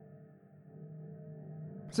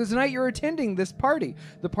So tonight you're attending this party,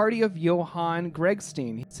 the party of Johann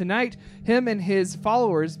Gregstein. Tonight, him and his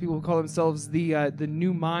followers, people who call themselves the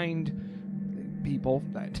New Mind people,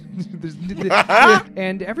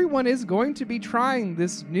 and everyone is going to be trying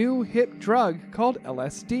this new hip drug called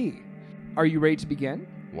LSD. Are you ready to begin?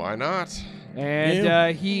 Why not?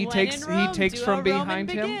 And he takes from behind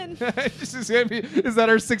him. Is that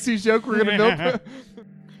our 60s joke we're gonna milk?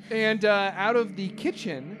 And out of the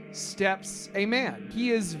kitchen steps a man.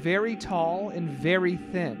 He is very tall and very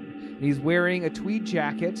thin. He's wearing a tweed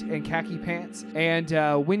jacket and khaki pants. And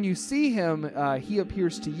when you see him, he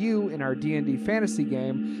appears to you in our D&D fantasy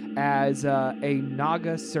game as a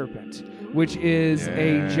Naga serpent, which is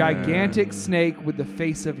a gigantic snake with the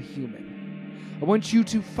face of a human. I want you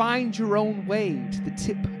to find your own way to the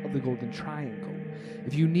tip of the Golden Triangle.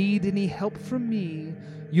 If you need any help from me,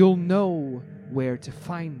 you'll know where to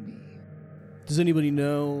find me. Does anybody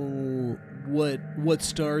know what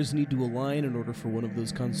stars need to align in order for one of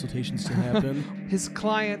those consultations to happen? His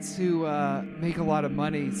clients who make a lot of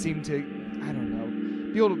money seem to, I don't know,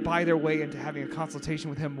 be able to buy their way into having a consultation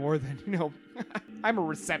with him more than, I'm a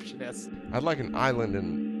receptionist. I'd like an island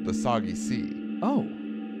in the soggy sea. Oh,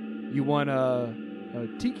 you want a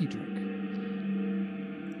tiki drink?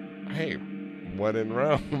 Hey, what in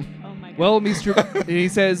Rome? Oh my God. Well, he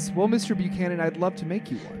says, well, Mr. Buchanan, I'd love to make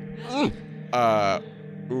you one.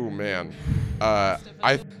 Ooh, man.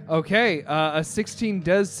 Okay, a 16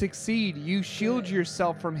 does succeed. You shield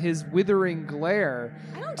yourself from his withering glare.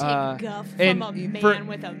 I don't take guff from a man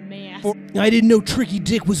with a mask. I didn't know Tricky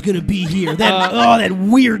Dick was going to be here. That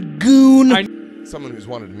weird goon. Someone who's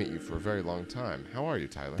wanted to meet you for a very long time. How are you,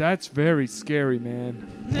 Tyler? That's very scary, man.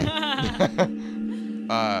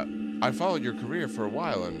 I followed your career for a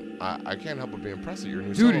while, and I can't help but be impressed at your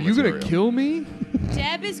new Dude, solo are you material. gonna kill me?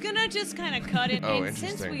 Deb is gonna just kind of cut it. Oh, and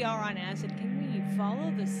since interesting. we are on acid, can we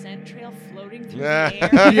follow the scent trail floating through Yeah. the air?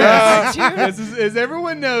 Yes. As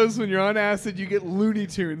everyone knows, when you're on acid, you get Looney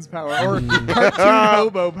Tunes power or cartoon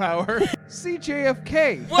hobo power.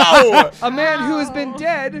 CJFK. Whoa! A man who has been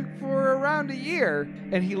dead for around a year,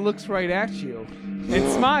 and he looks right at you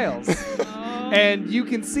and smiles, and you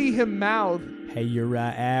can see him mouth, Hey, you're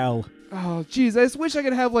Al. "Oh, geez, I just wish I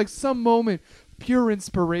could have like some moment, pure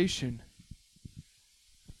inspiration."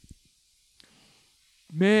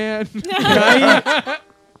 Man.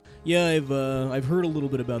 Yeah, I've heard a little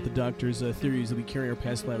bit about the doctor's theories that we carry our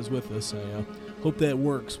past lives with us. I hope that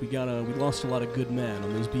works. We lost a lot of good men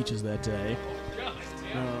on those beaches that day.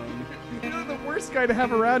 You're the worst guy to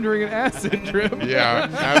have around during an acid trip. Yeah,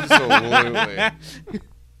 absolutely.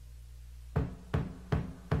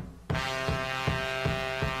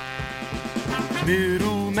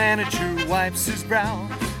 Middle manager wipes his brow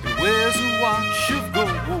and wears a watch of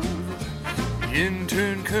gold. The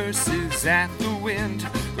intern curses at the wind.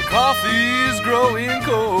 The coffee is growing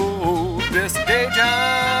cold. This day Johns.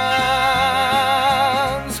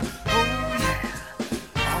 Oh yeah,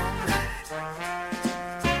 alright.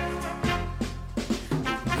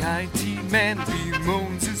 The IT man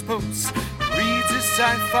bemoans his posts, reads his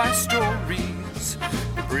sci-fi stories.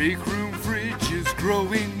 The break room fridge is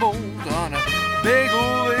growing mold on a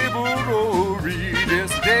bagel labeled Rory.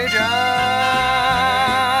 This day Johns.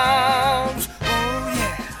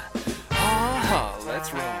 Oh yeah,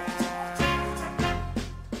 let's roll.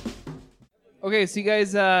 Okay, so you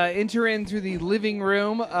guys enter in through the living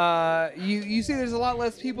room. You see there's a lot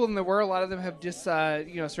less people than there were. A lot of them have just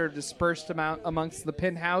sort of dispersed amongst the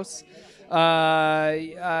penthouse. Go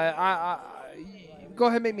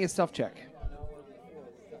ahead and make me a stealth check.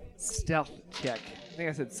 Stealth check. I think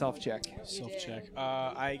I said self-check. Self-check.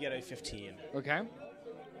 I get a 15. Okay.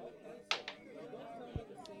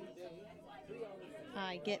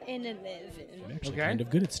 I get an 11. I'm actually Okay. kind of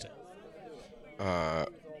good at stuff. I'm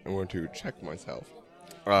going to check myself.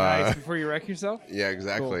 Nice, before you wreck yourself? Yeah,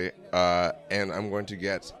 exactly. And I'm going to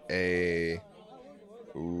get a...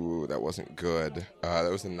 Ooh, that wasn't good. That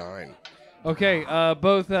was a 9. Okay,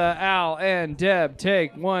 both Al and Deb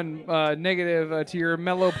take one negative to your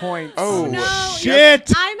mellow points. Oh, No,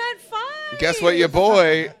 shit! I'm at 5. Guess what? Your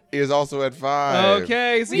boy is also at 5.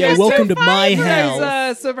 Okay, so We you got guys welcome take to my guys,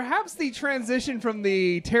 house. so perhaps the transition from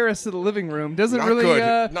the terrace to the living room doesn't Not really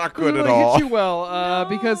good. Not good doesn't at really all. hit you well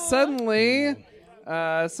because suddenly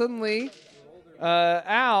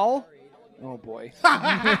Al. Oh boy.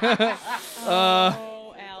 Oh,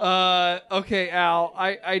 Al. Okay, Al.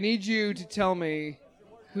 I need you to tell me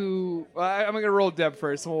who. I'm gonna roll Deb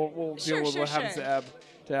first, and we'll deal Sure, with sure, what happens sure.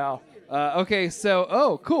 to Al. Okay,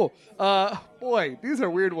 so cool. Boy, these are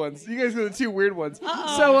weird ones. You guys are the two weird ones.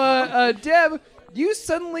 Uh-oh. So Deb, you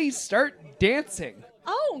suddenly start dancing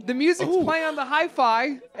Oh, The music's playing on the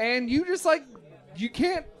hi-fi, and you just like you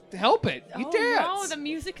can't help it. You dance. No, the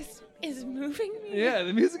music is moving me. Yeah,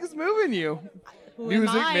 the music is moving you. Who am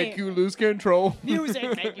Music I? make you lose control. Music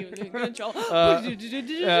make you lose control.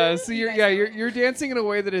 So you're dancing in a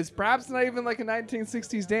way that is perhaps not even like a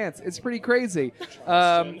 1960s dance. It's pretty crazy.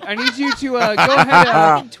 I need you to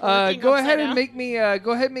go ahead and make me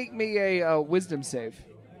a wisdom save.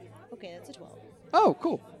 Okay, that's a 12. Oh,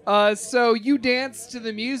 cool. So you dance to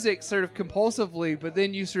the music sort of compulsively, but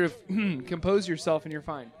then you sort of compose yourself and you're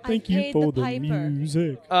fine. Thank I you paid for the the piper.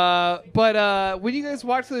 music. But when you guys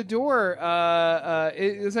walk to the door,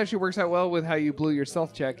 this actually works out well with how you blew your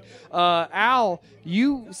stealth check. Al,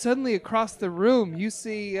 you suddenly across the room, you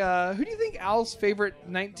see, who do you think Al's favorite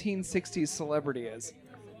 1960s celebrity is?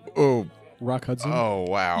 Oh, Rock Hudson. oh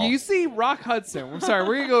wow. You see Rock Hudson. I'm sorry,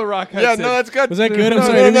 we're going to go with Rock Yeah, Hudson. no, that's good. Was that good? I'm No,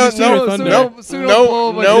 sorry. no, I didn't no, mean to steal no, your thunder. so we don't blow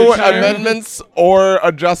a bunch No of time. amendments or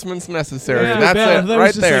adjustments necessary. Yeah. That's Bad. I it, thought it was right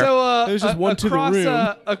just there. So, There's just one to the across,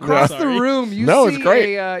 room. across the Sorry. room, you No, see it's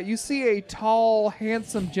great. you see a tall,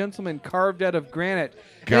 handsome gentleman carved out of granite.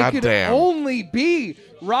 God it could damn. only be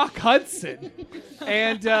Rock Hudson,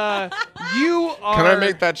 and you are. Can I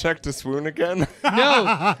make that check to swoon again?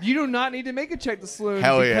 No, you do not need to make a check to Sloan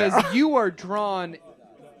Hell yeah. because you are drawn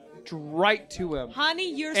right to him.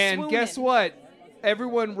 Honey, you're And swooning. guess what?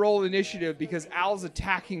 Everyone roll initiative because Al's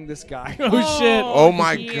attacking this guy. Oh, shit. Oh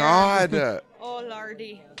my dear. god. Oh,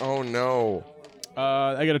 Lordy. Oh no.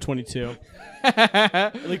 I got a 22. Like,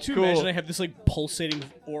 to Cool. imagine I have this, like, pulsating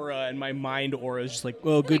aura, and my mind aura is just like,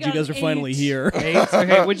 well, good, you got guys are an finally 8. here. Eight.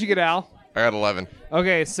 Okay, what'd you get, Al? I got 11.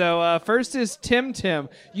 Okay, so first is Tim.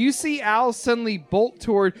 You see Al suddenly bolt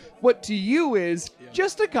toward what to you is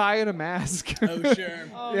just a guy in a mask. Oh, sure.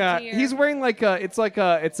 Oh, Yeah, dear. he's wearing like a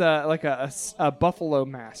buffalo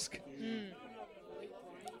mask.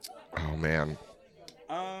 Oh man.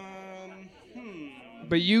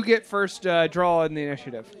 But you get first draw in the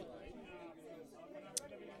initiative.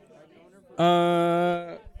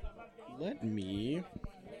 Let me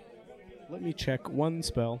check one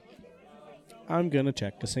spell. I'm gonna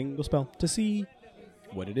check a single spell to see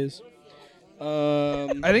what it is. I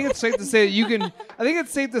think it's safe to say that you can. I think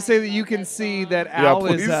it's safe to say that you can see that Yeah, Al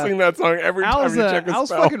please is. sing that song every Al's, time you check a Al's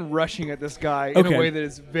spell. fucking rushing at this guy in Okay. a way that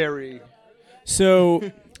is very What So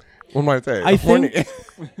might I say? I Horny.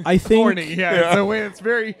 think horny. Yeah, in a way that's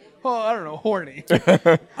very. Oh, I don't know, horny.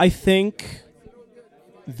 I think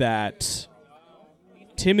that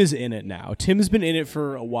Tim is in it now. Tim's been in it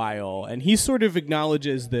for a while, and he sort of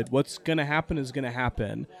acknowledges that what's going to happen is going to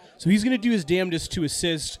happen. So he's going to do his damnedest to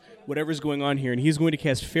assist whatever's going on here, and he's going to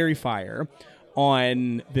cast Fairy Fire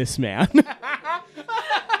on this man.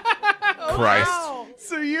 Christ.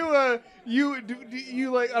 So you like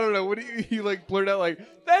I don't know what do you like blurt out like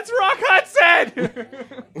that's Rock Hudson.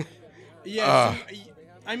 Yeah,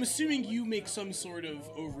 I'm assuming you make some sort of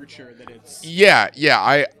overture that it's... Yeah.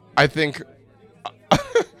 I think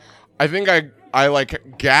I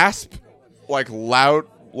like gasp like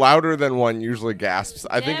louder than one usually gasps.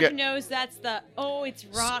 I think Dev it, knows that's the, it's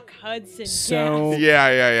Rock Hudson. So...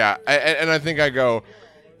 Yeah. And I think I go,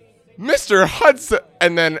 Mr. Hudson,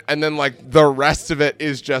 and then like the rest of it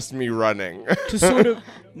is just me running. to sort of...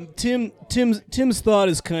 Tim's thought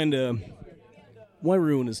is kind of, why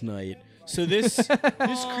ruin his night? So this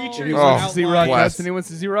creature is Oh, See Rock outlined. Hudson. He wants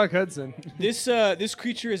to see Rock Hudson. This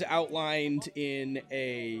creature is outlined in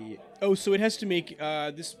a. Oh, so it has to make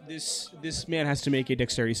this man has to make a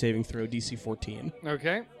dexterity saving throw, DC 14.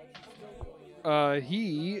 Okay.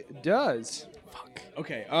 He does.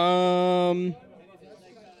 Okay.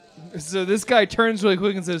 So this guy turns really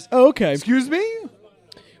quick and says, Oh, okay. "Excuse me."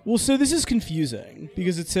 Well, so this is confusing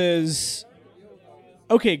because it says.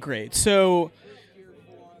 Okay, great. So.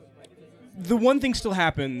 The one thing still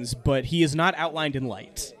happens, but he is not outlined in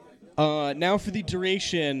light. Now, for the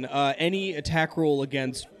duration, any attack roll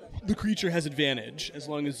against the creature has advantage as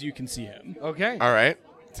long as you can see him. Okay. All right.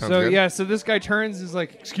 Sounds So good. yeah, so this guy turns and is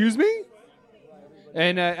like, "Excuse me,"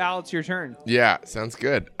 and Al, it's your turn. Yeah, sounds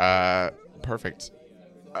good. Perfect.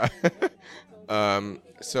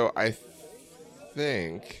 So I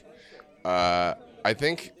think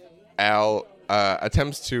Al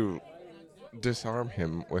attempts to disarm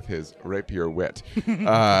him with his rapier wit.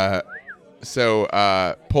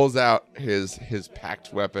 So pulls out his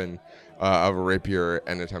packed weapon of a rapier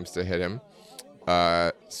and attempts to hit him.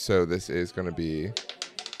 So this is going to be.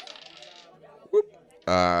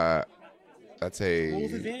 That's a. Roll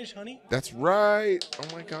with advantage, honey. That's right.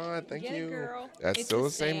 Oh my god, thank Get it, you. girl. That's It's still the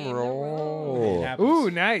the same same roll.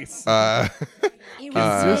 Ooh, nice. It was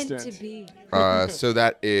meant Resistant. to be. So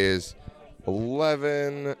that is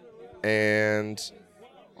 11 and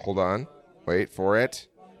Hold on. Wait for it.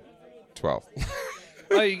 12.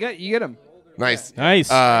 Oh, you get him. Nice. Nice.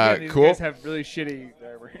 Again, these Cool. guys have really shitty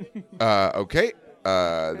armor. Okay.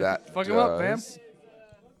 That Fuck him up, fam.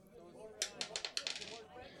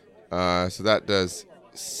 So that does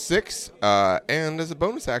 6. And as a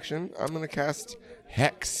bonus action, I'm gonna cast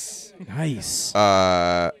Hex. Nice.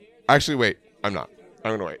 Actually, wait. I'm not.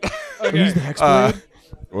 I'm gonna wait. Okay. He's the Hexblade.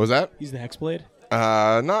 What was that? He's the Hexblade.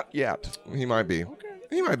 Not yet. He might be.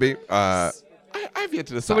 He might be. I've yet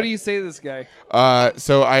to decide. So what do you say to this guy?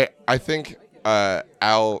 So I think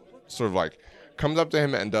Al sort of like comes up to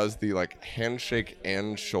him and does the like handshake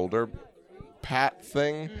and shoulder pat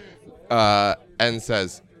thing, and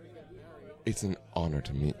says, "It's an honor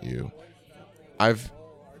to meet you. I've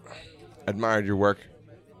admired your work,"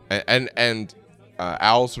 and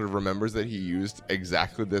Al sort of remembers that he used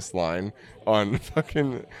exactly this line on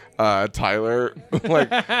fucking Tyler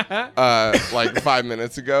like 5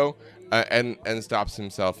 minutes ago, and stops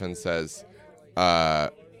himself and says,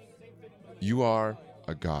 "You are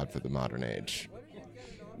a god for the modern age."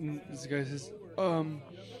 This guy says,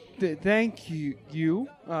 thank you,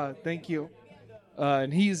 thank you.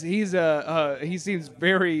 And he seems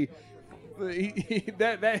very.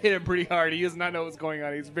 That hit him pretty hard. He does not know what's going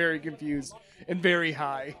on. He's very confused and very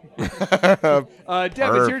high. Deb,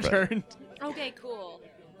 it's your turn. Okay, cool.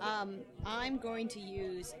 I'm going to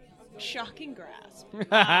use Shocking Grasp,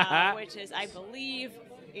 which is, I believe,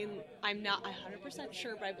 I'm not 100%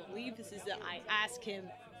 sure, but I believe this is that I ask him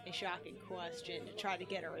a shocking question to try to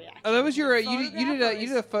get a reaction. Oh, that was your. You Photograph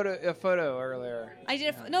did a photo earlier. I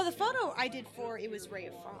did. The photo I did for it was Ray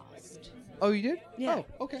of Frost. Oh, you did? Yeah.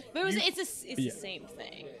 Oh, okay. But it's the same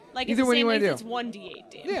thing. Like Either it's one the you same wanna thing. do. It's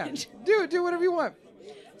 1d8 Yeah. damage. Do whatever you want.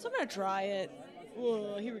 So I'm gonna try it.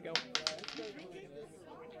 Whoa, here we go.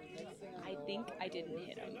 I think I didn't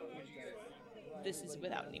hit him. This is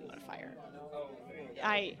without any modifier.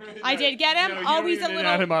 I did get him. No, He's a Not a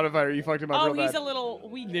little. modifier. You fucked him up. Oh, real he's bad. a little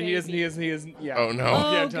weak. Yeah, he is. Yeah. Oh no.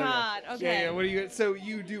 Oh Yeah, I'm telling you. God. Okay. Yeah. What do you? So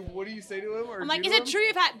you do? What do you say to him? Or I'm like, do is to it him? true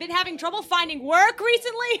you've been having trouble finding work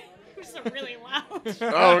recently? Just really loud.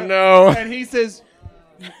 Oh no. And he says,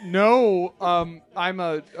 "No, I'm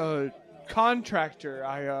a contractor.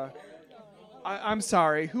 I'm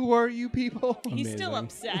sorry. Who are you people?" He's still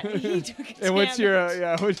Amazing. upset. He took a And what's damage.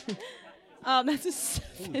 your That's a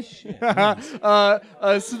 7.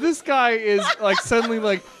 so this guy is like suddenly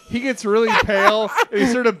like he gets really pale and he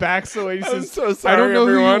sort of backs away. He I'm says, so sorry, "I don't know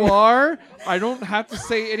everyone." who you are. I don't have to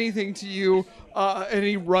say anything to you." And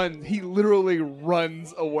he runs. He literally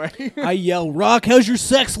runs away. I yell, "Rock, how's your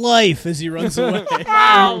sex life?" as he runs away.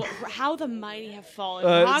 Wow, how the mighty have fallen.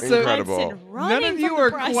 Rock so- Incredible. Hudson running None of you from are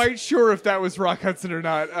the press. quite sure if that was Rock Hudson or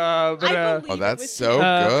not. But I believe Oh, it that's was so him.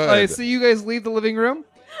 good. okay, so you guys leave the living room.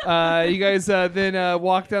 You guys then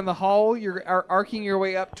walk down the hall. You're arcing your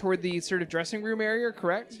way up toward the sort of dressing room area,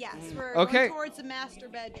 correct? Yes, we're Okay. going towards the master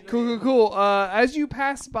bedroom. Cool. As you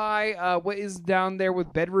pass by what is down there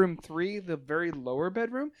with bedroom 3, the very lower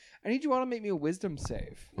bedroom, I need you all to make me a wisdom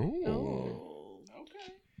save. Ooh.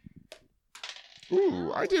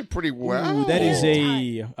 Ooh, I did pretty well. Ooh, that is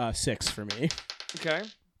a 6 for me. Okay.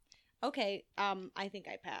 Okay, I think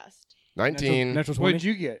I passed. 19. Natural What 20. did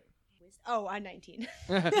you get? Oh, I'm 19.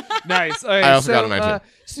 Nice. Okay, I also so, got a 19.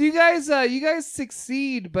 So you guys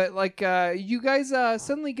succeed, but like you guys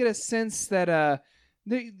suddenly get a sense that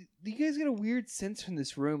you guys get a weird sense from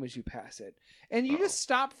this room as you pass it, and you just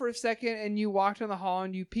stop for a second and you walk down the hall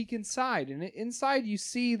and you peek inside, and inside you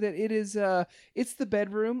see that it is it's the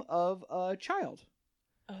bedroom of a child.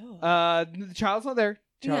 Oh. The child's not there.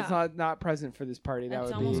 Child's Yeah. not present for this party. That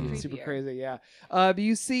That's would be almost super creepier. crazy. Yeah. But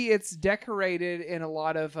you see, it's decorated in a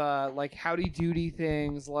lot of like Howdy Doody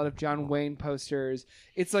things, a lot of John Wayne posters.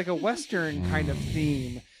 It's like a Western kind of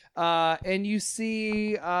theme. And you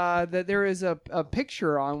see that there is a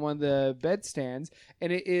picture on one of the bedstands,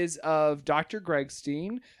 and it is of Dr.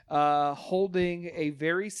 Gregstein holding a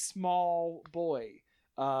very small boy.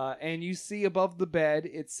 And you see above the bed,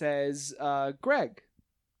 it says Greg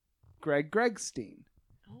Gregstein.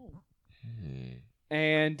 Oh.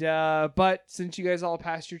 And but since you guys all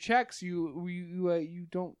passed your checks, you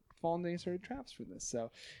don't fall into any sort of traps for this.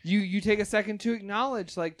 So you take a second to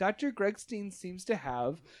acknowledge, like, Dr. Gregstein seems to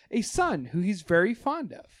have a son who he's very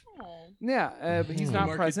fond of. Oh. Yeah, but he's not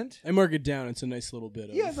present. I mark it down. It's a nice little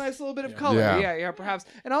bit of. Yeah, it's a nice little bit of Yeah. color. Yeah. Yeah, perhaps.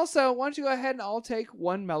 And also, why don't you go ahead and I'll take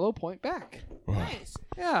 1 mellow point back. Nice.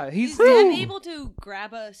 Yeah, he's Is Deb able to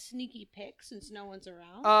grab a sneaky pick since no one's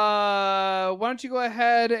around? why don't you go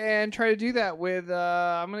ahead and try to do that with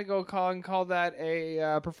I'm gonna go call that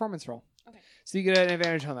a performance roll. Okay. So you get an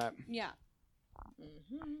advantage on that. Yeah.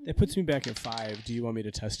 That puts me back at 5. Do you want me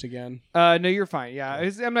to test again? No, you're fine. Yeah,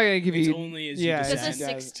 I'm not gonna give It's you. only as yeah, you Does a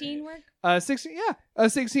descend. 16 work? 16. Yeah, a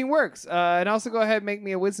 16 works. And also go ahead and make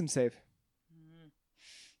me a wisdom save.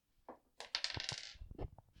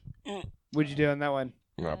 What'd you do on that one?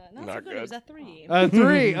 No, Not so not good. It was good. a 3.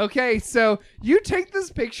 3. Okay, so you take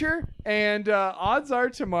this picture, and odds are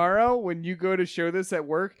tomorrow when you go to show this at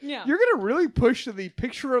work, Yeah. you're gonna really push the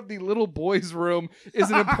picture of the little boy's room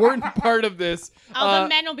is an important part of this. All the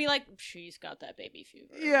men will be like, she's got that baby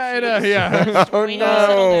fever. Yeah, I know, yeah. Oh, We need to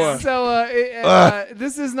settle no. down. So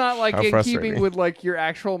this is not like How in frustrating. keeping with like your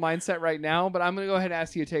actual mindset right now, but I'm gonna go ahead and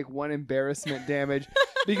ask you to take 1 embarrassment damage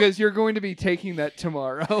because you're going to be taking that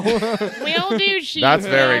tomorrow. Will do, she That's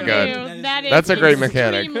very will good. do. That is That's a great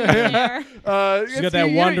mechanic. extremely rare. She's got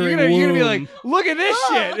that wandering you're gonna be like, womb. look at this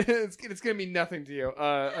shit. It's gonna mean nothing to you.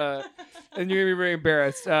 And you're gonna be very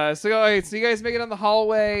embarrassed. So you guys make it on the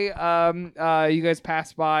hallway. You guys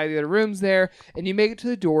pass by the other rooms there, and you make it to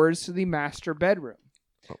the doors to the master bedroom,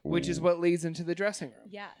 which is what leads into the dressing room,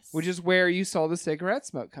 Yes. which is where you saw the cigarette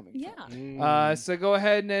smoke coming yeah. from. So go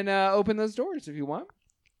ahead and open those doors if you want.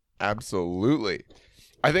 Absolutely.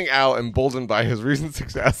 I think Al, emboldened by his recent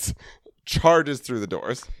success, charges through the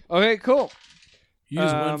doors. Okay, cool. You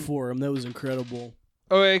just Um, went for him. That was incredible.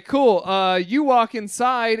 Okay, cool. You walk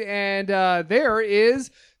inside, and there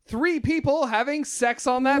is 3 people having sex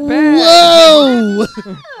on that bed. Whoa!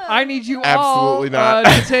 I need you Absolutely all not.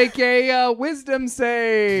 to take a wisdom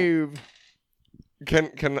save.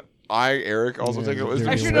 Can I, Eric, also Yeah, take it? there Wisdom?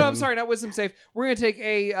 you Actually, go. no, I'm sorry, not wisdom save. We're gonna take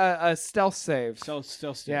a stealth save. Still.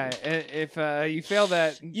 Yeah, if you fail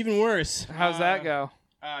that, Even worse. how's that go?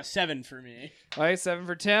 7 for me. All right, 7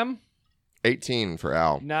 for Tim. 18 for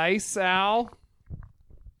Al. Nice, Al.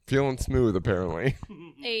 Feeling smooth, apparently.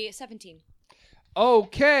 A 17.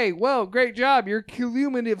 Okay, well, great job. Your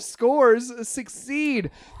cumulative scores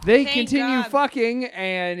succeed. They Thank continue God. fucking,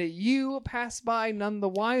 and you pass by none the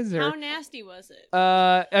wiser. How nasty was it?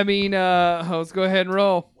 Let's go ahead and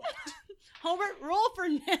roll. Hobart, roll for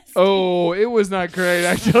nasty. Oh, it was not great,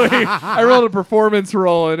 actually. I rolled a performance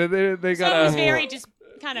roll, and they So it got was a... very just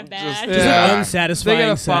kind of bad. Yeah. Just They an got unsatisfying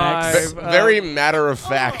a sex. 5. Very matter of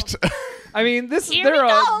fact. I mean, Here we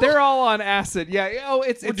go. they're all on acid. Yeah. Oh,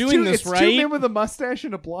 it's doing two, this, it's 2 right? men with a mustache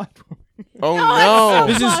and a blonde. Oh, Oh, no.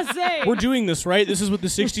 This is Blasé. we're doing this, right? This is what the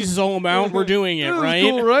 60s is all about. We're doing it, This is right?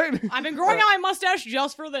 Cool, right? I've been growing out my mustache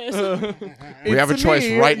just for this. We have a It's choice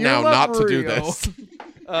me, right you're now not to do Rio. this.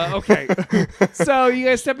 Okay. So you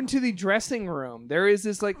guys step into the dressing room. There is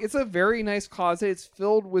this it's a very nice closet. It's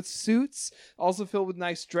filled with suits, also filled with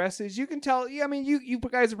nice dresses. You can tell. Yeah, I mean, you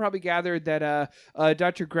guys have probably gathered that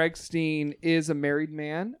Dr. Gregstein is a married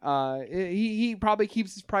man. He probably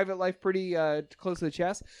keeps his private life pretty close to the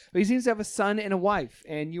chest, but he seems to have a son and a wife.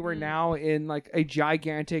 And you are now in like a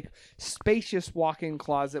gigantic, spacious walk-in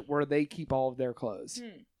closet where they keep all of their clothes.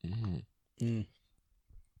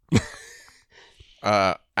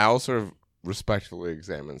 Al sort of respectfully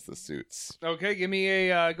examines the suits. Okay, give me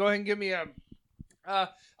a. Go ahead and give me a.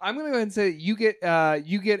 I'm gonna go ahead and say you get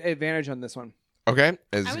advantage on this one. Okay, is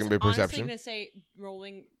I this was going to be honestly perception? going to say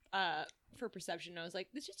rolling for perception. I was like,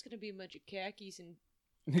 this is just going to be a bunch of khakis and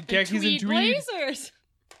Khakis and tweed tweed. blazers.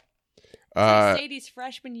 Uh, Sadie's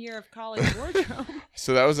freshman year of college wardrobe.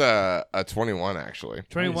 so that was a 21, actually.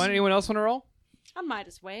 21. Anyone else want to roll? I might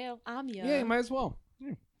as well. I'm young. Yeah, you might as well.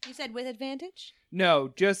 You said with advantage?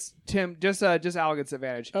 No, just Tim. Just Al gets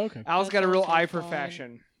advantage. Okay. Al's That's got a real also eye for fine.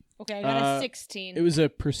 fashion. Okay, I got a 16. It was a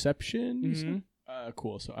perception. you Mhm. said?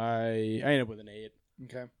 Cool. So I ended up with an 8.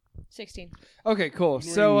 Okay. 16. Okay, cool.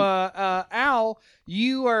 So, Al,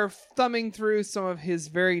 you are thumbing through some of his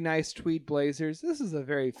very nice tweed blazers. This is a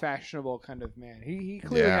very fashionable kind of man. He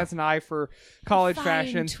clearly Yeah. has an eye for college Fine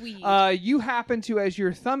fashion. tweed. You happen to, as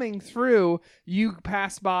you're thumbing through, you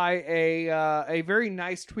pass by a very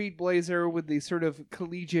nice tweed blazer with the sort of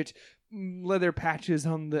collegiate leather patches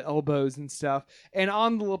on the elbows and stuff, and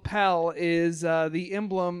on the lapel is the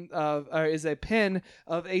emblem of is a pin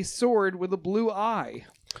of a sword with a blue eye.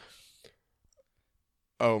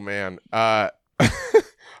 Oh, man. Al...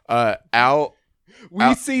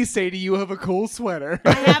 We see, Sadie, you have a cool sweater.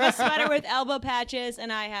 I have a sweater with elbow patches,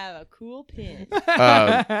 and I have a cool pin.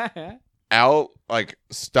 Al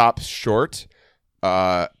stops short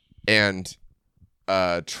and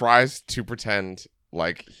tries to pretend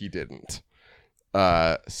like he didn't.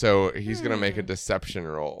 So he's gonna make a deception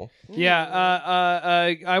roll. Yeah,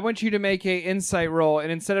 I want you to make a insight roll,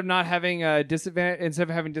 and instead of having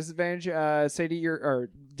disadvantage, Sadie, or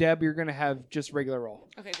Deb, you're gonna have just regular roll.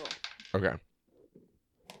 Okay, cool. Okay.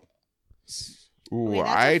 Ooh, Wait, that's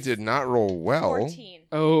a I did not roll well. 14.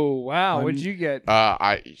 Oh wow, what'd you get?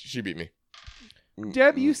 She beat me.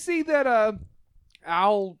 Deb, you see that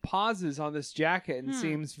Owl pauses on this jacket and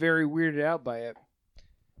seems very weirded out by it.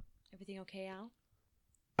 Everything okay,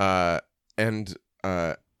 Al? And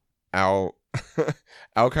Al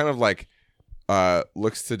Al kind of like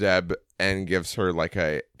looks to Deb and gives her like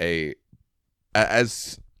a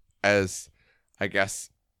as I guess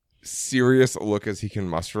serious a look as he can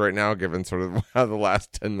muster right now, given sort of how the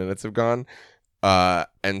last 10 minutes have gone,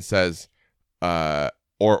 and says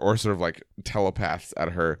or sort of like telepaths at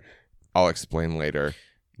her, "I'll explain later,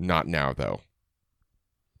 not now though."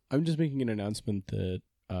 I'm just making an announcement that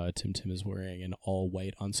Tim is wearing an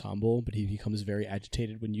all-white ensemble, but he becomes very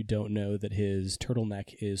agitated when you don't know that his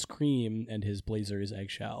turtleneck is cream and his blazer is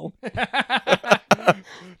eggshell.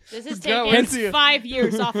 This is Go, taking let's see it. 5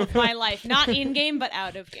 years off of my life. Not in-game, but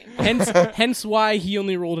out of game. Hence why he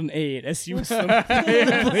only rolled an 8 as he was some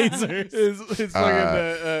blazer. It's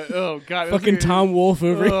fucking oh god, Fucking Tom Wolfe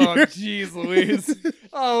over Oh here. jeez, Louise.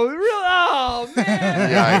 Oh really? Oh man.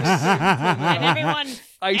 Yikes. And everyone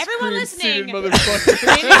Ice cream listening, suited motherfucker.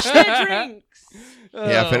 finish their drinks.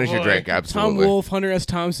 Yeah, finish your boy. drink, Tom absolutely. Wolfe, Hunter S.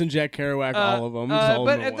 Thompson, Jack Kerouac, all of them. Just all of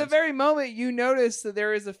But them at the once. very moment, you notice that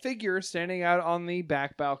there is a figure standing out on the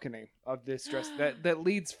back balcony of this dress that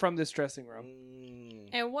leads from this dressing room.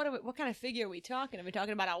 And what kind of figure are we talking? Are we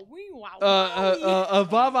talking about a wee wow? A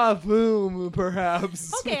Vava Voom,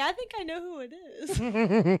 perhaps. Okay, I think I know who it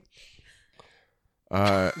is.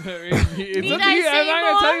 It's Need up to I you. I'm say not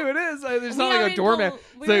gonna tell you more? who it is. There's We not are like a in doorman.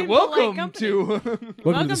 we're Say in polite welcome company. to.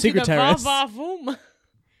 Welcome to the secret terrace. Va Va Voom.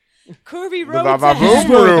 Curvy The roads. Va Va ahead. This is Voom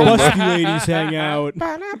where room. busty ladies hang out.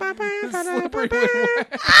 Slippery when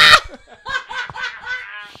wet.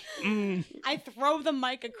 I throw the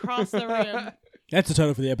mic across the room. That's the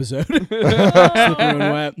title for the episode. Slippery when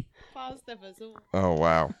wet. Positive as well. Oh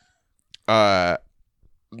wow.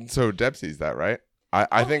 So Deb sees that, right?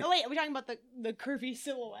 I think. Oh, wait, are we talking about the curvy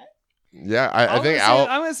silhouette? Yeah, I think I'm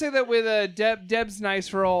Al. gonna say that with Deb's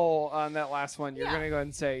nice roll on that last one, you're Yeah. gonna go ahead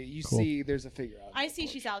and say you Cool. see there's a figure out. I see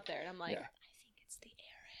she's out there, and I'm like, Yeah. I think it's the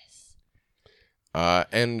heiress.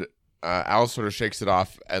 And Al sort of shakes it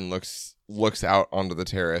off and looks out onto the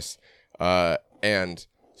terrace, and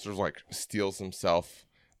sort of like steels himself,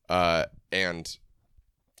 and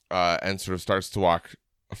sort of starts to walk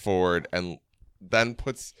forward, and then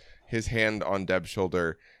puts his hand on Deb's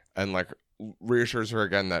shoulder and like reassures her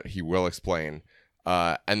again that he will explain,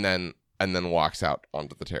 and then walks out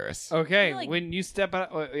onto the terrace. Okay, I feel like- when you step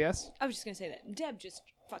out, yes. I was just gonna say that Deb just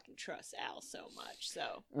fucking trusts Al so much.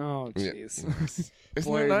 So Oh Yeah. jeez. Isn't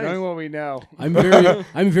Boy, that nice? knowing what we know.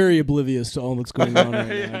 I'm very oblivious to all that's going on right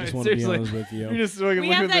now. Yeah, I just want to be seriously. honest with you. You're just like We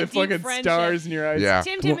looking have at the that deep fucking friendship. stars in your eyes. Yeah.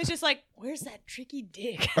 Tim is just like, where's that tricky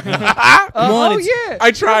dick? Come on, Oh it's- yeah,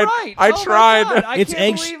 I tried. You're right. I Oh, my tried. God, I It's can't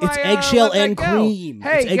egg- believe it's I, eggshell let that and go. cream.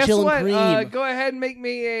 Hey, It's guess eggshell and what? cream. Go ahead and make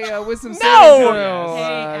me a wisdom No! saving throw,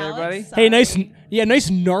 Hey, everybody. Alex, Hey, nice, sorry. nice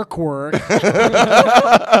narc work.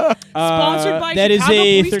 Sponsored by that is Chicago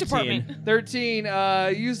a Police 13. Department. 13.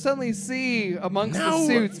 You suddenly see amongst the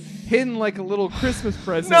suits, hidden like a little Christmas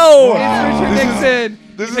present. No! It's Richard Nixon.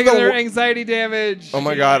 this is taking the their wor- anxiety damage. Oh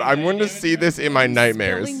my god, I'm going to see this in my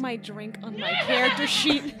nightmares. Spilling my drink on my character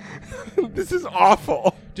sheet. This is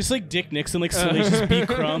awful. Just like Dick Nixon, like Salacious B.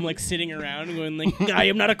 Crumb, like sitting around and going like, I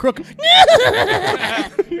am not a crook.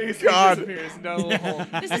 God. Disappears into a little hole.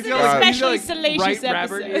 This is an got- he's got, especially like, salacious right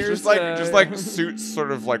rabbit episode. ears. Just like suits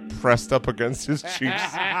sort of like pressed up against his cheeks.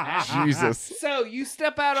 Jesus. So you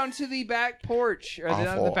step out onto the back porch, or not the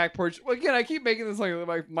Awful. back porch. Well, again, I keep making this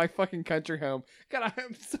like my fucking country home. God,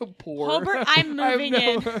 I'm so poor. Holbert, I'm I have moving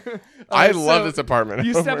in. I love this apartment.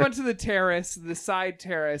 You step Over. onto the terrace, the side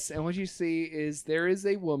terrace, and what you see is there is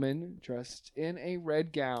a woman dressed in a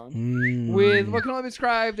red gown with what can only be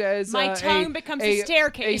described as My tongue becomes a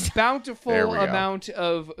staircase. a bountiful There we go. amount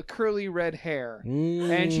of curly red hair.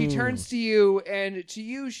 And she turns to you, and to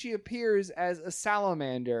you she appears as a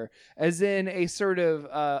salamander, as in a sort of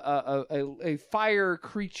a fire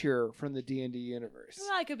creature from the D&D universe.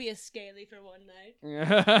 Well, I could be a scaly for one night.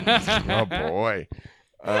 Oh boy.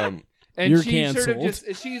 And You're she sort of canceled.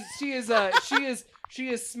 just she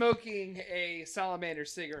is smoking a salamander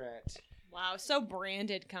cigarette. Wow, so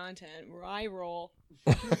branded content. I roll.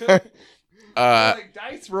 Like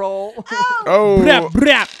dice roll. Oh. Brap,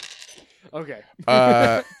 brap. Okay.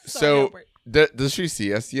 So Albert. does she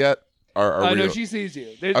see us yet? Are we? No, she sees you.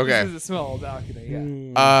 Okay. This is a small balcony.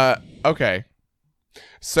 Yeah. Okay.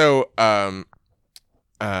 So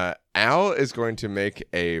Al is going to make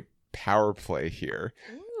a power play here.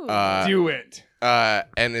 Ooh. Do it.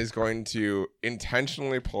 And is going to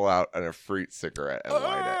intentionally pull out an Efreet cigarette and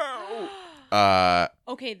light it.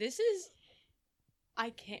 Okay, this is. I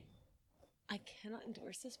cannot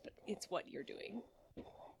endorse this, but it's what you're doing.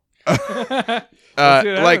 Let's see what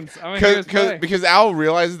happens. I'm gonna hear this play. Because Al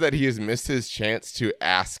realizes that he has missed his chance to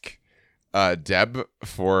ask Deb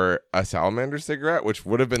for a salamander cigarette, which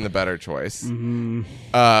would have been the better choice. Mm-hmm.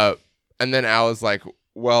 And then Al is like,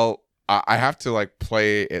 well, I have to like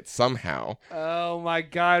play it somehow. Oh my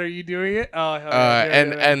God, are you doing it? Oh, hell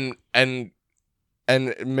yeah, and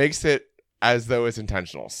it makes it as though it's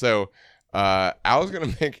intentional. So Al's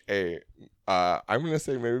gonna make a I'm gonna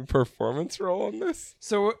say maybe performance roll on this.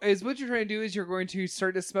 So is what you're trying to do is you're going to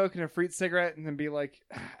start to smoke an Efreet cigarette and then be like,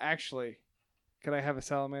 actually, could I have a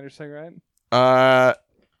salamander cigarette?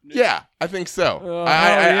 Yeah, I think so. Oh,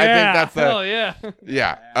 I think that's the hell yeah.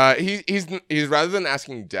 yeah. He's rather than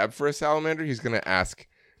asking Deb for a salamander, he's gonna ask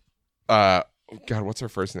God, what's her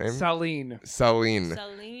first name? Saline. Celine.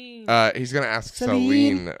 Celine. He's gonna ask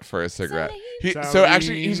Celine. Celine for a cigarette. Celine. So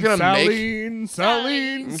actually, he's gonna Celine.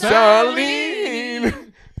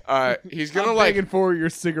 he's gonna I'm like begging for your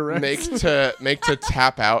cigarettes. make to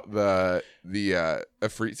tap out the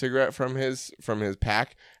Efreet cigarette from his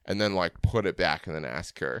pack, and then like put it back, and then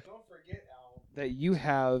ask her. Don't forget, Al, that you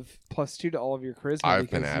have +2 to all of your charisma. I've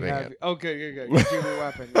been because you adding have- it. Oh, good. You have your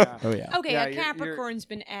weapon. Yeah. Oh yeah. Okay, Yeah, a you're- Capricorn's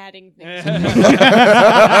been adding things.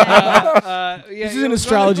 This is an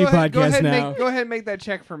astrology podcast now. Go ahead and make that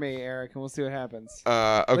check for me, Eric, and we'll see what happens.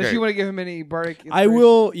 Okay. Unless you want to give him any bardic. I inspiration.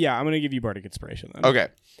 will. Yeah, I'm gonna give you bardic inspiration then. Okay.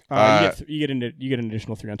 You get an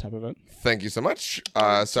additional 3 on top of it. Thank you so much.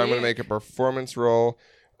 So I'm gonna make a performance roll.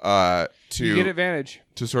 You get advantage.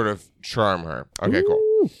 to sort of charm her. Okay,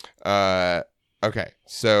 cool. Okay,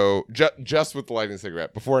 so just with the lighting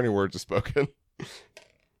cigarette, before any words are spoken,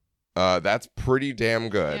 that's pretty damn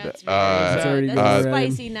good. Yeah, it's That's already that's good.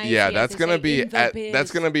 spicy, nice. yeah, you that's have to gonna say be in the biz.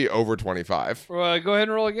 that's gonna be over 25. Well, go ahead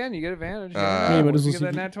and roll again. You get advantage. Yeah, might as You well get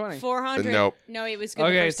that see- nat 20. 400. Nope. No, it was good the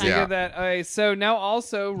Okay, first so you time. Yeah. get that. Okay, so now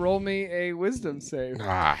also roll me a wisdom save.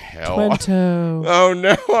 Ah, hell. Twento. Oh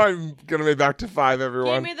no, I'm gonna be back to 5, Give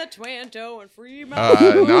everyone. me the Twanto and free my.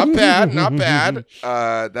 Not bad, not bad.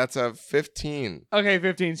 That's a 15. Okay,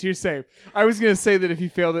 15. So you're safe. I was gonna say that if you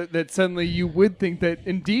failed it, that suddenly you would think that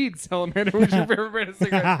indeed salamander was your favorite brand of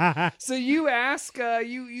cigarette. So you ask,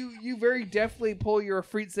 you very deftly pull your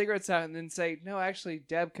Efreet cigarettes out and then say, "No, actually,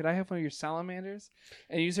 Deb, could I have one of your salamanders?"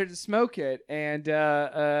 And you start to smoke it, and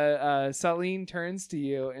Celine turns to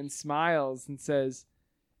you and smiles and says,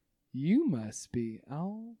 "You must be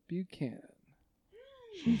Al Buchanan.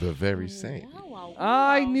 The very same. Wow, wow,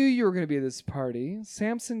 I wow. knew you were going to be at this party.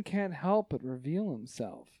 Samson can't help but reveal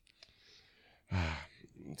himself."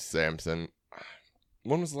 Samson,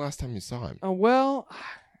 when was the last time you saw him? Oh, well,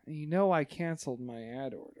 you know I canceled my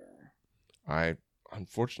ad order. I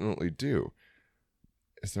unfortunately do.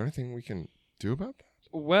 Is there anything we can do about that?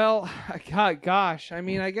 Well, gosh, I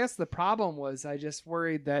mean, I guess the problem was I just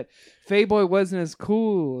worried that Fayboy wasn't as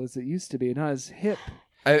cool as it used to be, not as hip.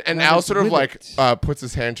 And That Al is sort of with like it. puts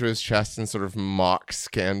his hand to his chest in sort of mock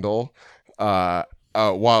scandal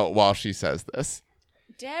while she says this.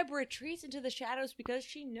 Deb retreats into the shadows because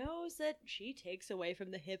she knows that she takes away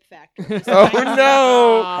from the hip factor. of this Oh place.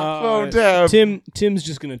 no! Uh, Oh, Deb. Tim's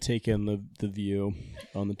just gonna take in the view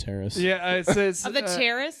on the terrace. Yeah, it says Of the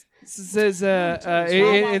terrace? It says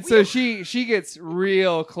and so she gets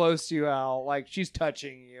real close to you, Al, like she's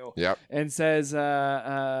touching you, Yep. and says,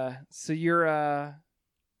 so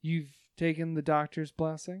you've taken the doctor's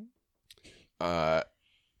blessing?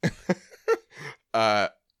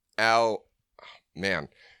 Al, man,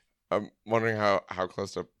 I'm wondering how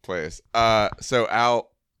close to play this. So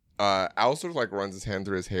Al sort of like runs his hand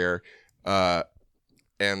through his hair,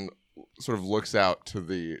 and sort of looks out to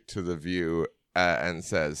the view and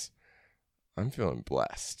says, "I'm feeling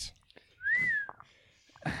blessed."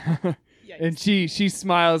 And she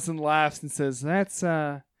smiles and laughs and says, That's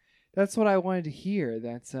what I wanted to hear.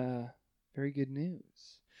 That's very good news.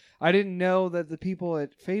 I didn't know that the people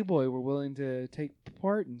at Fayboy were willing to take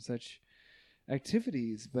part in such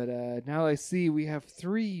activities, but now I see we have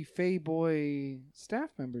 3 Fayboy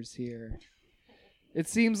staff members here. It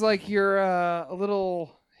seems like you're a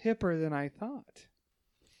little hipper than I thought.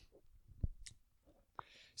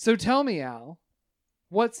 So tell me, Al,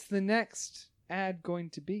 what's the next ad going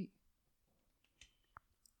to be?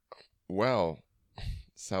 Well,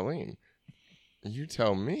 Celine, you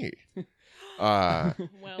tell me. Well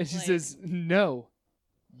And she played. says, "No,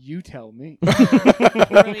 you tell me."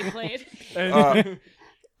 Really played. and And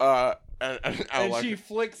Al and like, she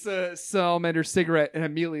flicks a salamander cigarette and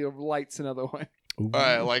immediately lights another one.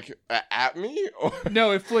 Like at me? Or-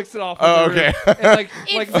 No, it flicks it off. Oh, with the okay. room. And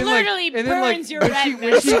It then, literally and then, burns your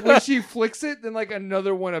when she flicks it, then like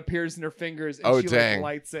another one appears in her fingers, and Oh, she dang.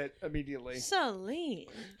 like lights it immediately. Celine.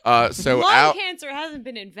 So Lung Al. cancer hasn't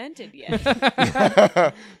been invented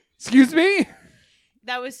yet. Excuse me.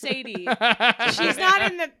 That was Sadie. She's not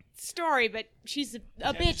in the story, but she's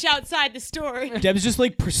a bitch outside the story. Deb's just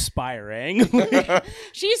like perspiring.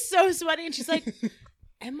 She's so sweaty, and she's like,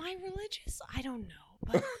 "Am I religious? I don't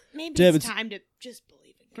know, but maybe Deb, it's it's- time to just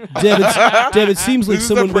believe in God." Deb, it seems like This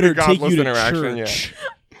is a someone pretty better take you godless to interaction, church.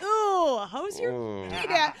 Ooh, Hosier? Ooh. Hey,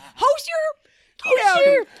 Dad. Hosier?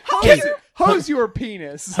 Hose your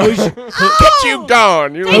penis. How's your, Get you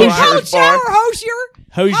gone, you Take little a cold Irish boy. shower, Hosier.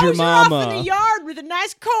 how's your Hosier off in the mama? yard with a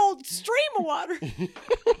nice cold stream of water.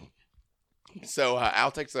 So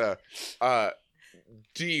Al takes a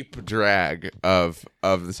deep drag of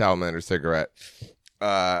the salamander cigarette.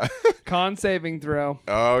 Con saving throw.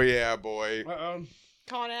 Oh yeah, boy.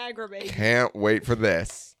 ConAgra, baby. Can't wait for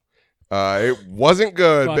this. It wasn't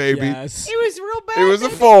good, Fuck baby. yes. It was real bad. It was a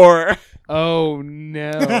baby. 4. Oh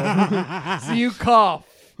no. So you cough.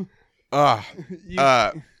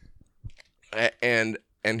 And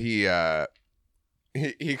he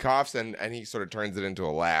coughs and he sort of turns it into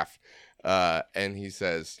a laugh. And he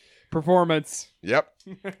says, Performance. "Yep,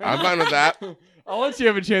 I'm fine with that." I'll let you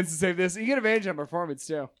have a chance to save this. You get advantage on performance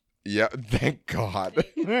too. Yeah, thank God.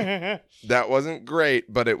 That wasn't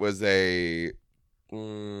great, but it was a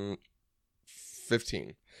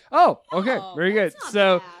 15. Oh, okay, Oh, very good. that's not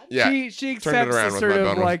So bad. Yeah, she turned it accepts around a with sort my of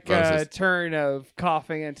bonus- like bonuses. turn of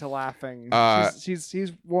coughing into laughing. Uh,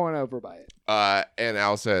 She's won over by it. And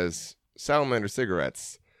Al says, "Salamander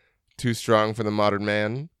cigarettes, too strong for the modern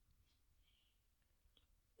man."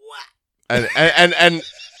 What? And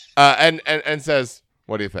says,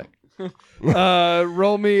 "What do you think?"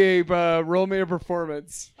 Roll me a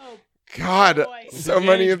performance. Oh, God, boy. so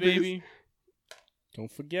many of Advantage, these. baby.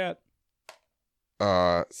 Don't forget.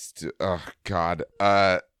 Oh God.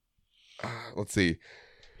 Let's see.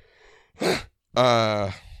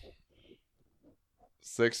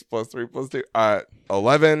 6 plus 3 plus 2.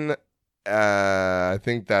 11. I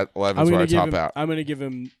think that 11 is where I top out. I'm gonna give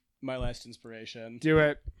him my last inspiration. Do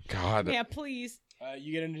it. God. Yeah, please.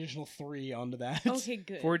 You get an additional 3 onto that. Okay,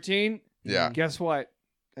 good. 14. Yeah. Guess what?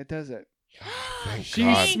 That does it. Thank She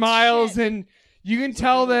God. smiles and you can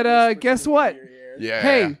tell that. Guess what? Yeah.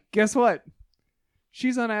 Hey, guess what?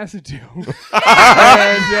 She's on acid too.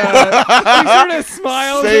 And she sort of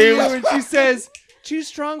smiles at Same. you and she says, "Too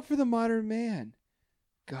strong for the modern man."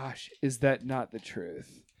 Gosh, is that not the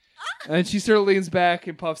truth? And she sort of leans back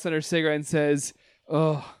and puffs on her cigarette and says,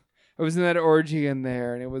 "Oh, I was in that orgy in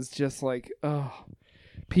there, and it was just like, oh,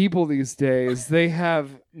 people these days, they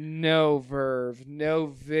have no verve, no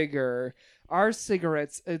vigor. Our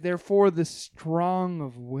cigarettes, they're for the strong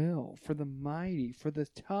of will, for the mighty, for the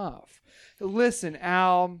tough. Listen,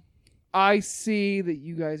 Al, I see that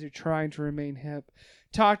you guys are trying to remain hip.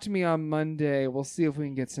 Talk to me on Monday. We'll see if we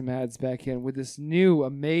can get some ads back in with this new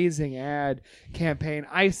amazing ad campaign.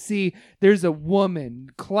 I see there's a woman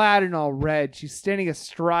clad in all red. She's standing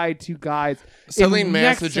astride two guys. Celine, may I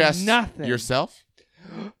next to suggest nothing. yourself?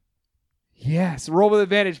 Yes, roll with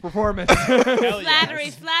advantage performance.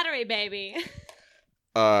 Flattery, baby.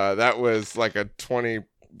 That was like a 25.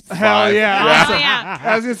 Hell yeah. Yeah. Oh, yeah.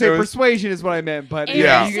 I was gonna say It was- persuasion is what I meant, but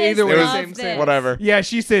Yeah. you, either way, It was- same, same. Whatever. Yeah,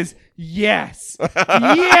 she says yes,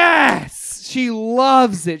 yes. She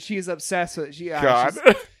loves it. She is obsessed with it. God.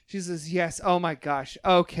 She says yes. Oh my gosh.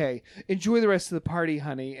 Okay, enjoy the rest of the party,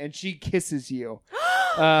 honey. And she kisses you.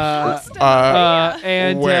 And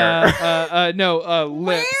Where?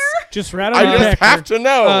 lips. Just right on I the just pecker. have to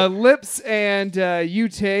know. Lips, and you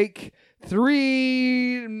take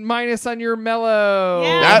 3 minus on your mellow.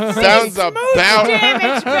 Yeah. That sounds Smooth about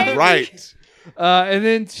damage, baby. right. And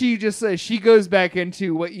then she just says she goes back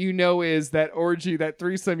into what you know is that orgy, that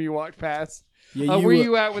threesome you walked past. Yeah, Where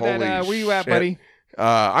you at with Holy that? Where you at, shit. buddy?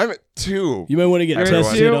 I'm at 2. You might want to get You're at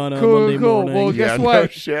tested 2? on a Cool, Monday cool. morning. Well, guess No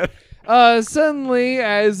what? shit. Suddenly,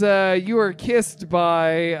 as you are kissed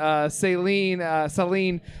by Celine, you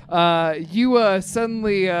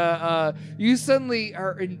suddenly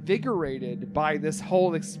are invigorated by this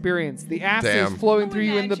whole experience. The acid Damn. is flowing Oh, through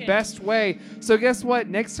you in the imagine. best way. So guess what?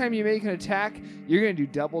 Next time you make an attack, you're gonna do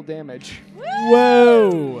double damage.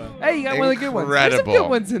 Whoa! Hey, you got one of the good ones. There's some good Incredible.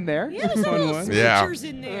 ones in there. Yeah, there's some little one. Yeah. switchers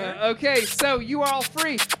in there. Okay, so you are all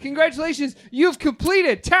free. Congratulations, you've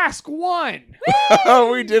completed task 1.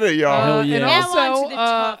 We did it, y'all. Hell yeah. And Now also, on to the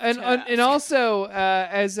tough and task. also,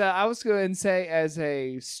 as I was going to say, as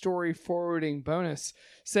a story forwarding bonus,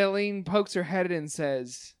 Celine pokes her head in and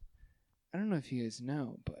says, I don't know if you guys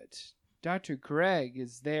know, but Dr. Greg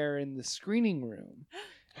is there in the screening room.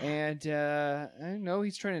 And I know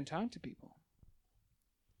he's trying to talk to people.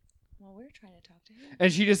 Well, we're trying to talk to him.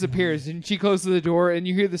 And she disappears, and she closes the door, and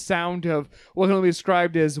you hear the sound of what can be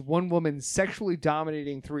described as one woman sexually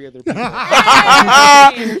dominating 3 other people.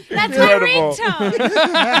 Hey! That's my Incredible.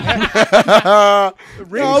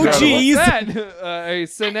 ringtone. Oh, geez. Hey,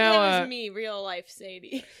 so It now, was me, real life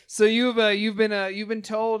Sadie. so you've been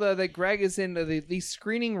told that Greg is in the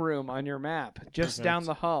screening room on your map, just down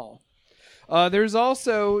the hall. There's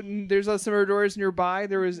also some other doors nearby.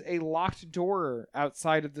 There is a locked door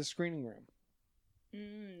outside of the screening room.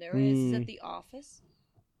 There is at the office.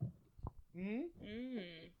 Hmm.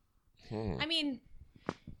 I mean,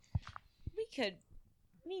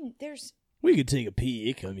 there's. We could take a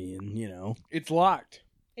peek. I mean, you know. It's locked.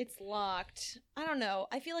 It's locked. I don't know.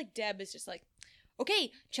 I feel like Deb is just like,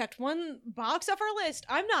 okay, checked one box off our list.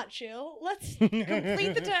 I'm not chill. Let's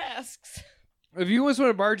complete the tasks. If you just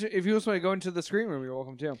want to go into the screening room, you're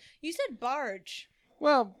welcome to. You said barge.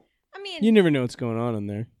 Well, I mean, You never know what's going on in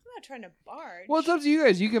there. I'm not trying to barge. it's up to you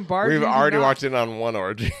guys. You can barge. We've you can already not. walked in on one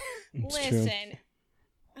orgy. It's true. Listen,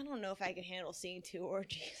 I don't know if I can handle seeing 2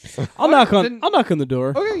 orgies. I'll knock on the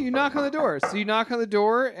door. Okay, you knock on the door. So you knock on the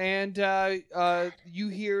door, and you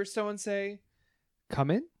hear someone say, "Come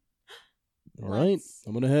in." All right,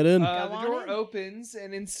 I'm gonna head in. Go The on door in. opens,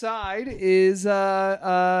 and inside is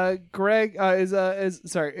Greg. Is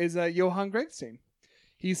Johann Gregstein.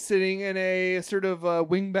 He's sitting in a sort of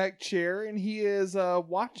wingback chair, and he is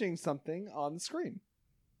watching something on the screen.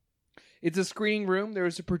 It's a screening room.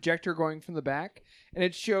 There's a projector going from the back, and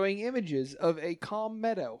it's showing images of a calm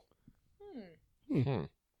meadow. Hmm.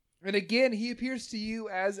 And again, he appears to you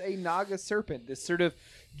as a Naga serpent, this sort of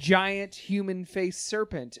giant human-faced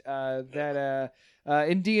serpent that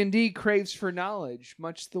in D&D craves for knowledge,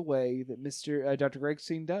 much the way that Dr.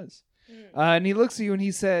 Gregstein does. And he looks at you and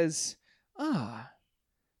he says,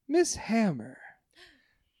 Miss Hammer,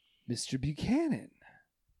 Mr. Buchanan,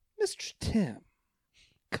 Mr. Tim,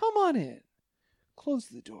 come on in. Close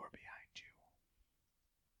the door behind you.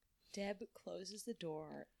 Deb closes the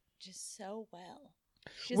door just so well.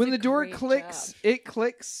 She does When a the door great clicks, job. it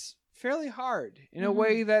clicks fairly hard in a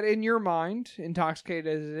way that in your mind, intoxicated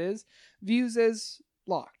as it is, views as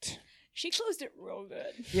locked. She closed it real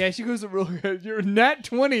good. Yeah, she goes real good. You're nat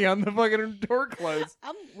 20 on the fucking door close.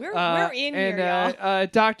 We're in here, y'all.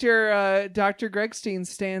 Dr. Gregstein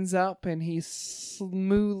stands up and he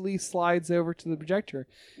smoothly slides over to the projector.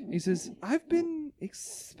 He says, "I've been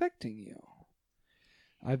expecting you.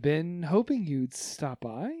 I've been hoping you'd stop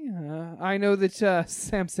by. I know that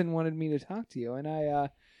Samson wanted me to talk to you, and I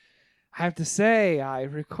have to say I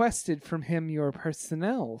requested from him your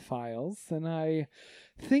personnel files, and I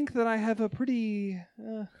think that I have a pretty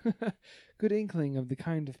good inkling of the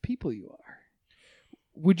kind of people you are.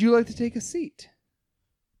 Would you like to take a seat?"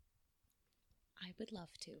 I would love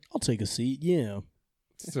to. I'll take a seat. Yeah.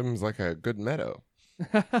 Seems like a good meadow.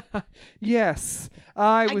 Yes,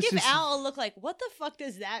 I I was give just. Al a look like, what the fuck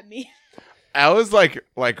does that mean? Al is like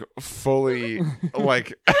fully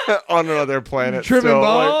like on another planet. Trimming still,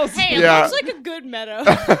 balls? Hey, it Yeah. looks like a good meadow.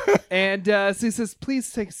 And so he says,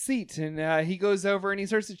 "Please take a seat." And he goes over and he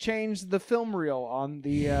starts to change the film reel on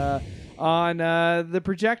the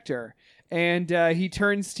projector. And he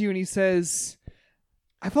turns to you and he says,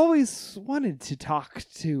 "I've always wanted to talk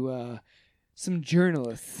to some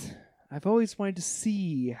journalists. I've always wanted to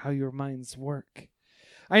see how your minds work.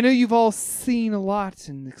 I know you've all seen a lot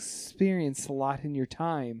and experienced a lot in your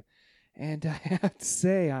time. And I have to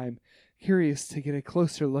say, I'm curious to get a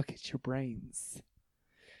closer look at your brains.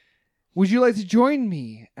 Would you like to join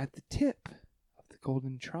me at the tip of the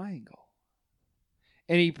Golden Triangle?"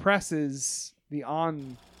 And he presses the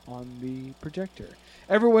on the projector.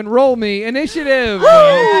 Everyone roll me initiative!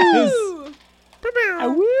 Woo!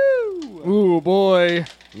 Ooh, boy.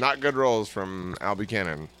 Not good rolls from Al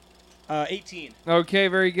Buchanan. 18. Okay,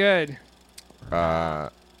 very good. Go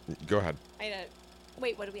ahead.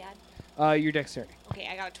 Wait, what do we add? Your dexterity. Okay,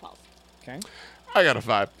 I got a 12. Okay. I got a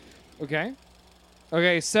 5. Okay.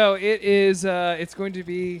 Okay, so it is it's going to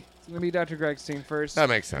be Dr. Gregstein first. That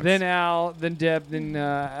makes sense. Then Al, then Deb, then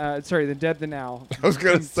then Deb, then Al. I was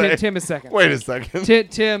gonna say. Tim is second. Wait a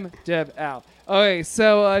second. Tim, Deb, Al. Okay,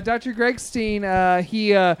 so Dr. Gregstein,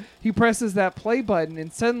 he presses that play button,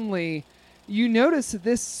 and suddenly you notice that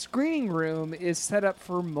this screening room is set up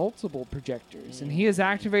for multiple projectors, and he has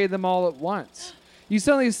activated them all at once. You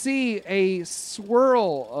suddenly see a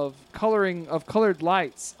swirl of colored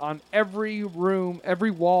lights on every room,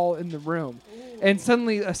 every wall in the room. and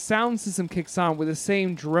suddenly a sound system kicks on with the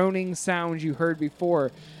same droning sound you heard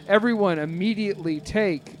before. Everyone immediately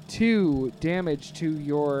take 2 damage to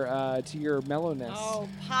your mellowness. Oh,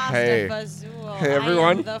 pasta Hey. fazool. Hey,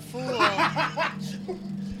 everyone. I am the fool. I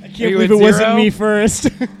you can't believe at it wasn't 0? me first.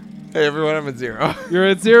 Hey, everyone, I'm at 0. You're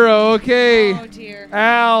at 0. Okay. Oh, dear.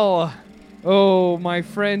 Al. Oh, my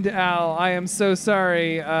friend Al. I am so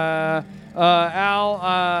sorry. Al,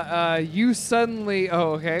 you suddenly...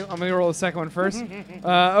 Oh, okay. I'm going to roll the second one first.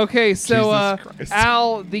 Okay, so Jesus Christ.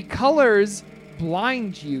 Al, the colors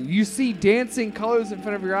blind you. You see dancing colors in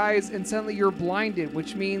front of your eyes, and suddenly you're blinded,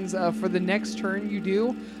 which means for the next turn you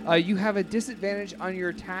do, you have a disadvantage on your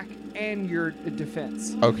attack and your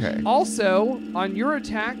defense. Okay. Also, on your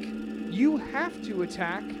attack, you have to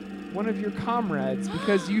attack one of your comrades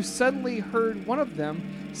because you suddenly heard one of them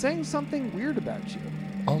saying something weird about you.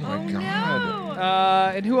 Oh my Oh, god. no.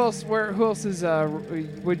 And who else? Who else is?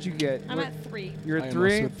 What'd you get? I'm at 3. You're I at am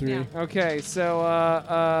 3. also at 3. Yeah. Okay, so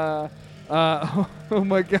oh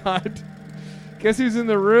my god. Guess who's in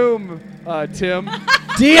the room? Tim. Damn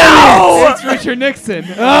it! It's Richard Nixon.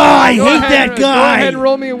 Oh, I Go hate ahead- that Go guy. ahead and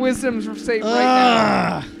roll me a wisdom save right now.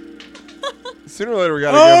 Ah. Sooner or later, we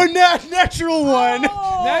gotta Oh, give. natural one.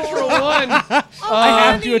 Natural 1.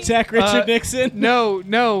 I have to attack Richard uh, Nixon.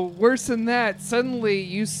 No, worse than that. Suddenly,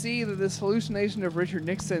 you see that this hallucination of Richard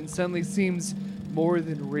Nixon suddenly seems more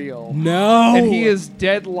than real. No. And he has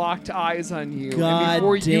deadlocked eyes on you. God and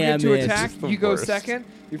before you damn get to it. attack, It's the you go worst. second.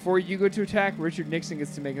 Before you go to attack, Richard Nixon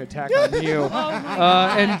gets to make an attack on you.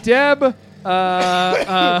 And Deb,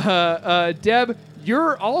 Deb,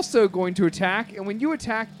 you're also going to attack. And when you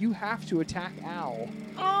attack, you have to attack Al.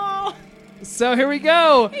 Oh. So here we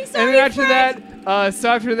go. Hey, And sorry, then after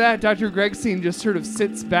Fred. that, Dr. Gregstein just sort of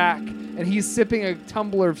sits back and he's sipping a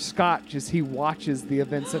tumbler of scotch as he watches the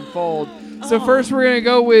events unfold. So first we're gonna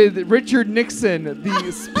go with Richard Nixon,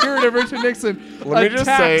 the spirit of Richard Nixon. Let me just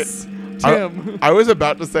say, attacks Tim. I was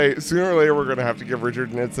about to say, sooner or later, we're gonna have to give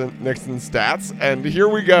Richard Nixon stats, and here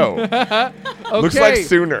we go. Looks like Okay.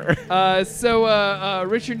 sooner. So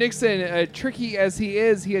Richard Nixon, tricky as he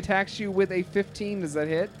is, he attacks you with a 15. Does that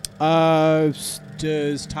hit?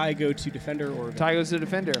 Does Ty go to defender or Ty goes to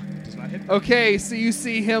defender. does not hit? Okay, so you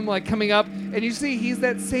see him like coming up, and you see he's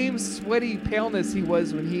that same sweaty paleness he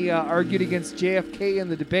was when he argued against JFK in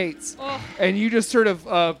the debates. Oh. And you just sort of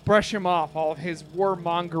brush him off, all of his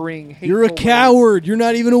warmongering. Hateful You're a ways. coward. You're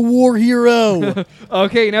not even a war hero.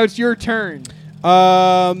 Okay, now it's your turn.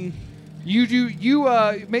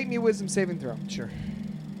 You make me a wisdom saving throw. Sure.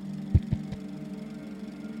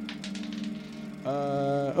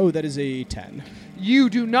 That is a 10. You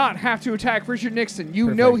do not have to attack Richard Nixon.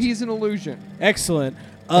 You know Perfect. he's an illusion. Excellent.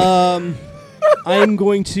 I'm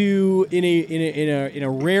going to, in a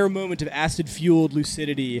rare moment of acid-fueled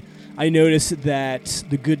lucidity, I notice that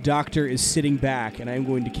the good doctor is sitting back, and I'm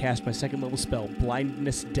going to cast my second level spell,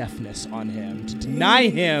 Blindness Deafness, on him to deny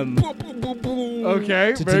him.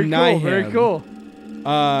 Okay, To very deny cool. Very him. cool.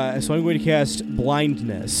 So I'm going to cast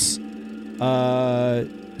Blindness.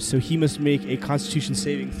 So he must make a Constitution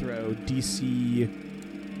saving throw, DC.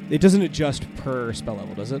 It doesn't adjust per spell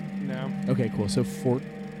level, does it? No. Okay, cool. So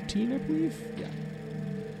 14, I believe. Yeah.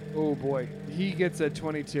 Oh boy, he gets a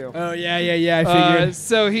 22. Oh yeah. I figured.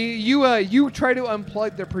 So you try to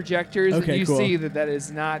unplug the projectors, Okay, and you cool. see that is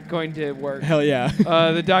not going to work. Hell yeah.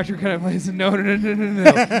 The doctor kind of plays, no.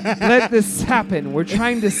 Let this happen. We're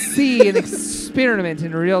trying to see an experiment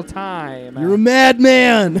in real time. You're a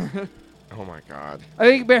madman. Oh my god. I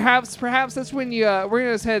think perhaps that's when you we're gonna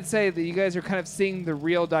go ahead and say that you guys are kind of seeing the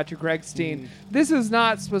real Dr. Gregstein. This is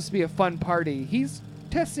not supposed to be a fun party. He's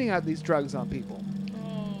testing out these drugs on people.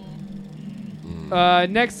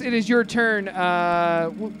 Next, it is your turn.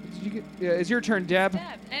 It's your turn, Deb. Deb,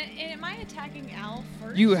 and am I attacking Al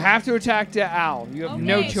first? You have to attack Al. You have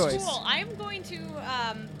no Okay, choice. Cool. I'm going to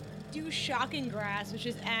do shocking grass, which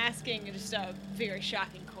is asking just a very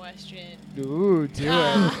shocking question Ooh, do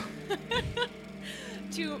it.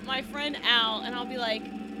 to my friend Al, and I'll be like,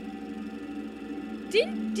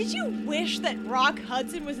 Did you wish that Rock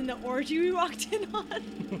Hudson was in the orgy we walked in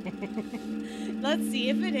on? Let's see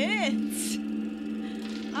if it hits.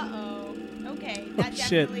 Uh-oh. Okay, that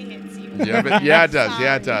shit. definitely hits you. Yeah, but yeah, it does.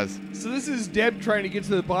 Yeah, it does. So this is Deb trying to get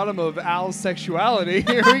to the bottom of Al's sexuality.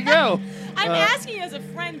 Here we go. I'm asking you as a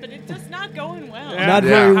friend, but it's just not going well. Yeah. Not Yeah.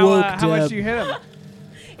 very How, woke, how much Deb. do you hit him?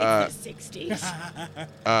 It's the 60s.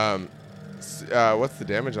 What's the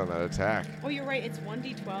damage on that attack? Oh, you're right. It's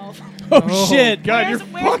 1d12. Oh, shit. God, where's, you're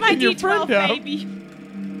where's my fucking your d12, friend up. baby?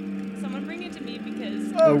 Someone bring it to me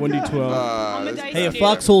because Oh, 1d12. on the This- dice Hey, a too.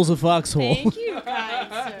 foxhole's a foxhole. Thank you,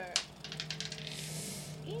 guys.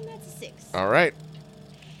 And that's a 6. All right.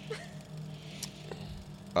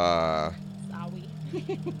 Sorry.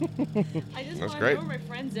 I just That's want to great. know where my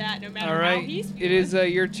friend's at, no matter All how right, he's feeling. it is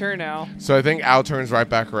your turn now. So I think Al turns right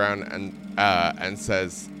back around and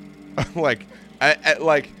says, like,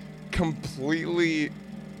 like completely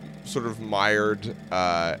sort of mired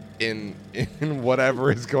in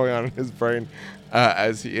whatever is going on in his brain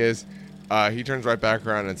as he is. He turns right back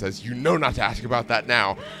around and says, "You know not to ask about that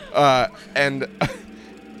now," and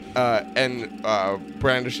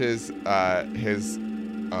brandishes his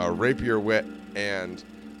rapier wit and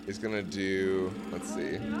is gonna do. Let's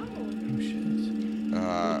see.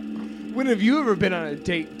 When have you ever been on a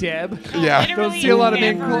date, Deb? Yeah. Don't see a lot of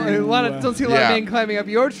men. Never. Don't see a lot of Yeah. men climbing up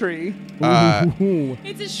your tree. Ooh.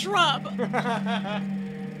 It's a shrub.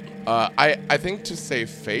 I think to save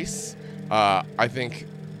face, I think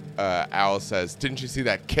Al says, "Didn't you see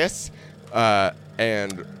that kiss?"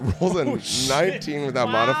 And rolls a 19 without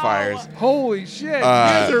modifiers. Holy shit! You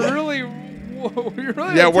guys are really, we're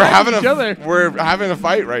really Yeah, we're having attacking each other. we're having a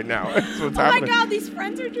fight right now. That's what's Oh my happening. god, these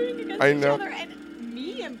friends are doing against I each know. other, and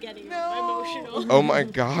me, I'm getting emotional. Oh my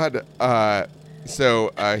god.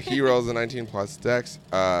 So he rolls a 19 plus dex.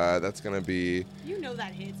 That's gonna be You know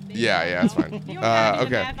that hits me. yeah, it's fine. You don't have any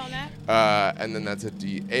Okay. math on that? And then that's a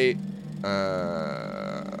D8.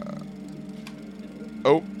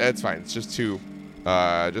 Oh, it's fine. It's just two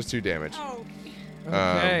damage. Oh,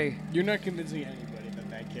 Okay. You're not convincing anybody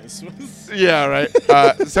that kiss was. Yeah, right.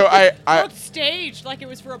 So I looked staged like it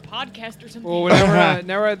was for a podcast or something. Well,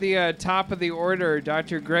 now we're at the top of the order.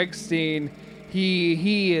 Dr. Gregstein,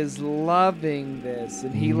 he is loving this,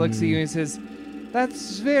 and he looks at you and says,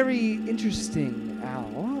 "That's very interesting,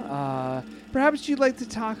 Al. Perhaps you'd like to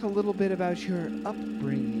talk a little bit about your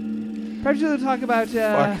upbringing. Perhaps you'd like to talk about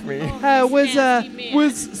fuck me.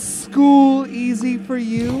 was school easy for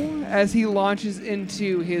you?" As he launches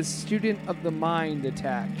into his student of the mind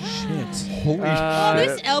attack. Shit. Holy oh, shit.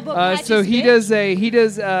 this elbow patch So is he big. does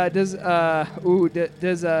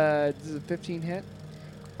a 15 hit?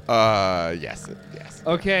 Yes.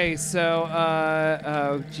 Okay, so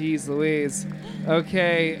oh geez Louise.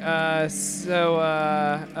 Okay,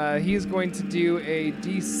 so he's going to do a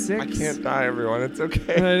D6. I can't die, everyone. It's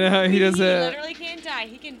okay. No, he does He a literally can't die.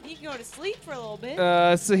 He can go to sleep for a little bit.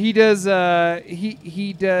 so he does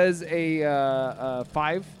he does a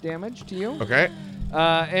 5 damage to you. Okay.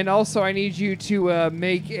 And also I need you to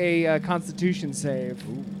make a Constitution save.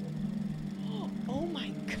 Oh my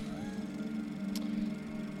god.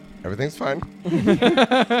 Everything's fine.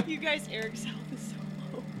 You guys, Eric's health is so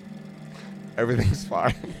low. Everything's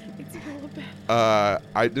fine. It's a little bad.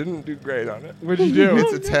 I didn't do great on it. What'd you do?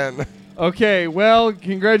 It's a 10. Okay, well,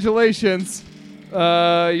 congratulations.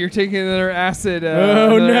 You're taking another acid.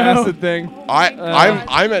 Oh, another no. acid thing. I'm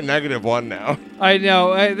at -1 now. I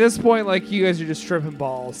know. At this point, like you guys are just tripping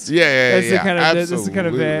balls. Yeah. That's the kind of. This is kind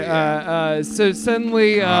of. Absolutely. So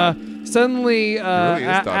suddenly, really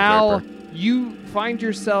is Don Al, Draper. you find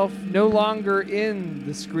yourself no longer in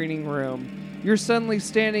the screening room. You're suddenly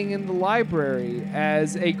standing in the library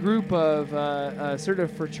as a group of sort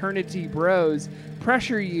of fraternity bros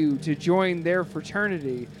pressure you to join their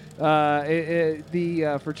fraternity.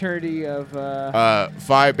 The fraternity of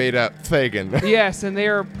Phi Beta Thagan. yes, and they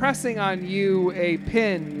are pressing on you a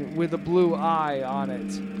pin with a blue eye on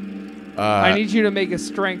it. I need you to make a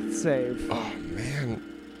strength save. Oh man.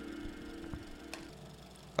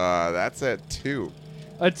 That's at 2.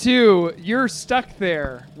 A 2, you're stuck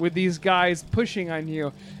there with these guys pushing on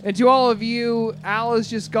you. And to all of you, Al has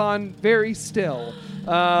just gone very still.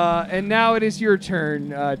 And now it is your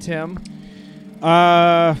turn, Tim.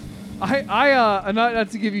 Not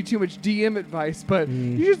to give you too much DM advice, but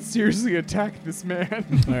you should seriously attack this man.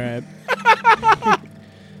 All right.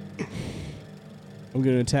 I'm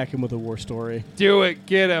going to attack him with a war story. Do it,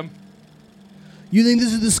 get him. You think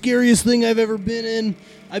this is the scariest thing I've ever been in?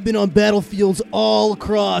 I've been on battlefields all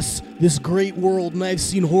across this great world, and I've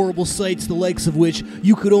seen horrible sights the likes of which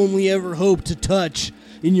you could only ever hope to touch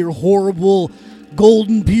in your horrible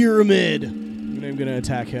golden pyramid. And I'm going to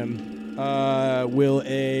attack him. Will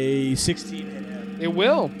a 16 hit him? It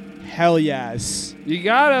will. Hell yes. You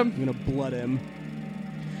got him. I'm going to blood him.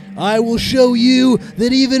 I will show you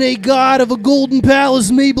that even a god of a golden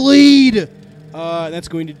palace may bleed. That's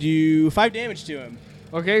going to do 5 damage to him.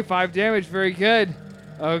 Okay, 5 damage. Very good.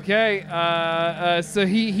 Okay, so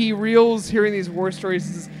he reels hearing these war stories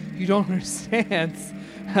and says, "You don't understand.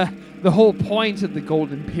 The whole point of the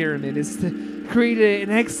Golden Pyramid is to create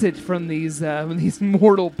an exit from these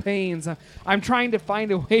mortal pains. I'm trying to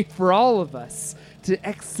find a way for all of us to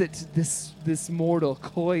exit this mortal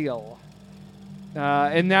coil."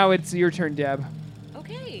 And now it's your turn, Deb. Okay.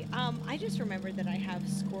 Okay. I just remembered that I have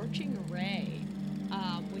Scorching Ray,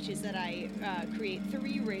 which is that I create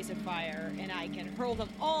 3 rays of fire and I can hurl them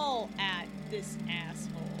all at this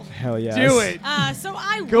asshole. Hell yeah. Do it. So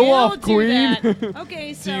I Go will off, do Queen. that.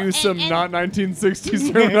 Okay, so To use some and- not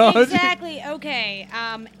 1960s terminology. exactly. Okay.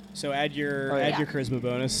 So add your Oh, yeah. add your charisma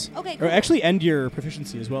bonus. Okay, Or cool. actually end your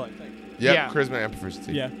proficiency as well, I think. Yep, Yeah. charisma and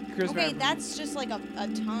proficiency. Yeah. Okay, that's just like a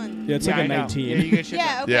ton. Yeah, it's Yeah, like I a know. 19. Yeah, you get shit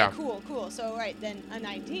Yeah, done. okay, Yeah. cool. So, right, then a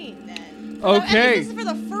 19 then. Okay. This is for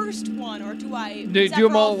the first one, or do I... Do is that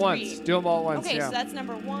them for all at 3? once. Do them all at once. Okay, yeah. so that's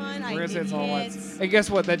number 1. We're I gonna say did it's all at hits. once. And guess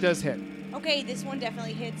what? That does hit. Okay, this one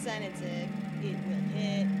definitely hits, and it will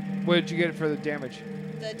hit. What did you get for the damage?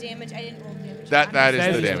 The damage, I didn't roll damage. That is That the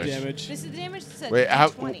is the damage. This is the damage that said Wait, how?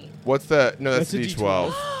 D20. What's the? No, that's That's a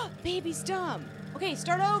D12. Baby's dumb. Okay,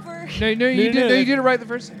 start over. No, you no, did. no. No, you did it right the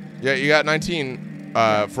first time. Yeah, you got 19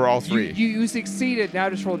 for all 3. You succeeded. Now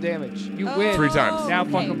just roll damage. You win. 3 times. Now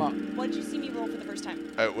fuck okay. 'em up. What did you see me roll for the first time?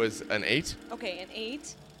 It was an 8. Okay, an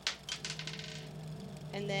 8.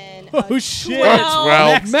 And then Oh, a shit. 12.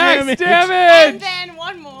 12. Max damage. And then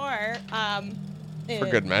one more. For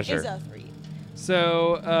good measure. Is a 3.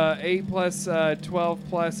 So 8 plus 12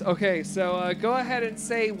 plus. Okay, so go ahead and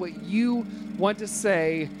say what you want to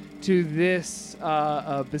say to this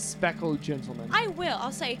bespectacled gentleman. I will.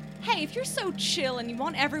 I'll say, hey, if you're so chill and you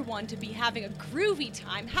want everyone to be having a groovy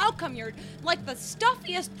time, how come you're like the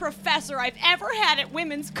stuffiest professor I've ever had at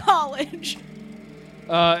women's college?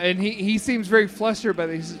 And he seems very flustered by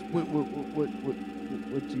this. What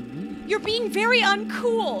do you mean? You're being very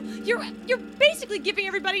uncool. You're basically giving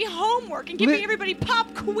everybody homework and giving everybody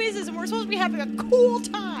pop quizzes, and we're supposed to be having a cool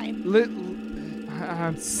time.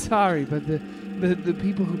 I'm sorry, but the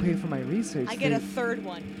people who pay for my research. I get a third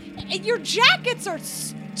one. And your jackets are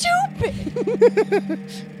stupid.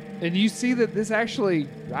 And you see that this actually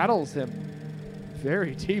rattles him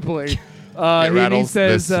very deeply. It rattles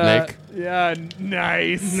the snake. Yeah,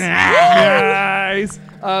 nice, nice.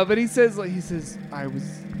 But he says, I was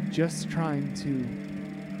just trying to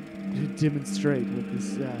demonstrate what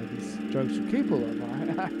these drugs are capable of.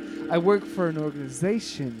 I work for an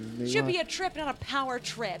organization. And they Should want- be a trip, not a power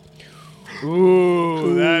trip.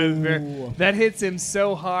 Ooh, that is that hits him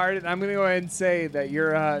so hard, and I'm gonna go ahead and say that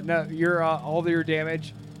your all your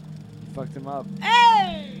damage, you fucked him up.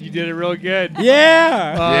 Hey! You did it real good.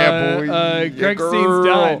 Yeah. Yeah, boy. Yeah, Greg girl.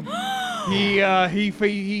 Steen's done.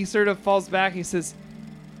 He sort of falls back. He says,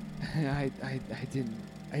 I didn't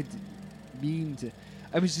mean to.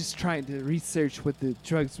 I was just trying to research what the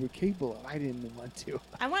drugs were capable of. I didn't want to.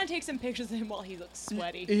 I want to take some pictures of him while he looks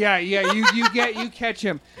sweaty. Yeah. You catch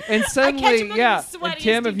him, and suddenly, catch him looking yeah. the And sweatiest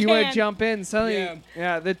Tim, if he you want to can. jump in, suddenly,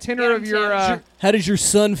 Yeah. the tenor Get of him, your. Tim. How does your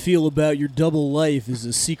son feel about your double life as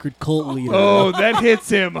a secret cult leader? Oh, that hits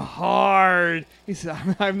him hard. He said,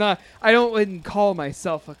 I wouldn't call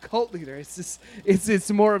myself a cult leader. It's just, it's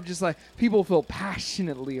more of just like people feel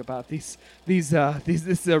passionately about this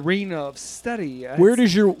arena of study. Where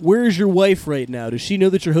is your wife right now? Does she know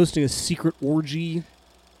that you're hosting a secret orgy?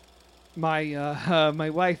 my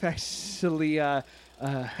wife actually,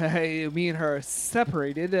 me and her are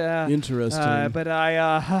separated. Interesting. But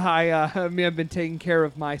I have been taking care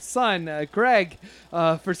of my son, Greg,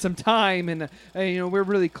 for some time, and we're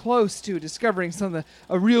really close to discovering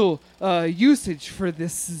a real usage for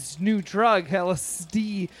this new drug,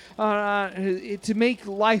 LSD, to make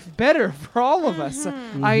life better for all of us.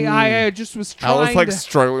 I just was trying. Al was like to,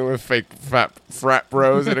 struggling with fake frat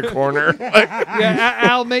bros in a corner.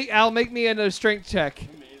 Al make me a strength check.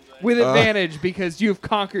 With advantage because you've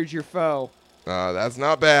conquered your foe. That's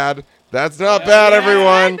not bad. That's not bad,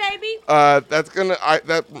 everyone. Hi, baby.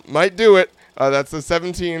 That might do it. That's a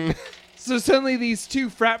 17. So suddenly these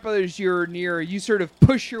two frat brothers you're near, you sort of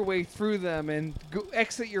push your way through them and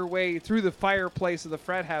exit your way through the fireplace of the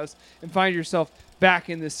frat house and find yourself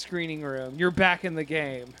back in the screening room. You're back in the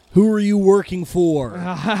game. Who are you working for?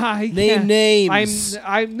 Name names.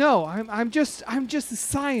 I'm just a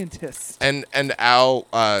scientist. And Al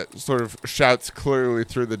sort of shouts clearly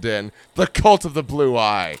through the din, "The cult of the blue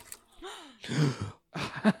eye."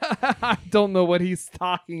 I don't know what he's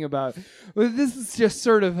talking about. But this is just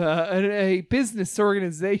sort of a business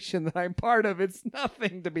organization that I'm part of. It's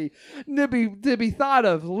nothing to be thought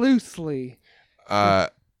of loosely.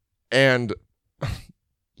 And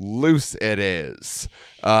loose it is.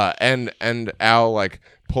 And Al like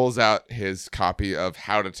pulls out his copy of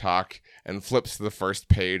How to Talk and flips to the first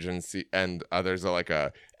page and there's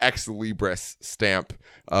a ex libris stamp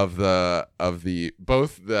of the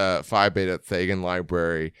both the Phi Beta Thagan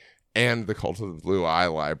Library and the Cult of the Blue Eye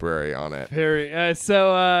library on it. Very.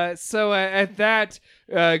 So at that,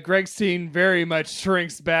 Gregstein very much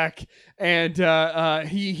shrinks back, and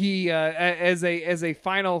he as a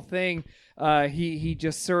final thing, he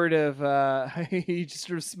just sort of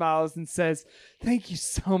smiles and says, "Thank you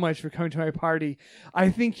so much for coming to my party. I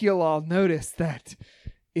think you'll all notice that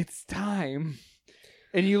it's time."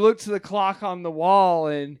 And you look to the clock on the wall,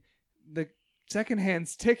 and the second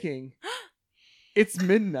hand's ticking. It's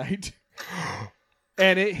midnight.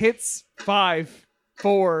 And it hits 5,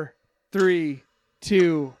 4, 3,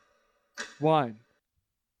 2, 1.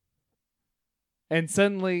 And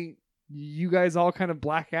suddenly, you guys all kind of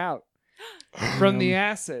black out from the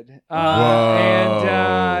acid.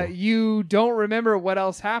 And you don't remember what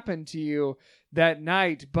else happened to you that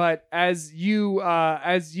night, but as you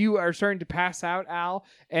are starting to pass out, Al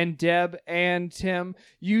and Deb and Tim,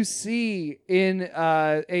 you see in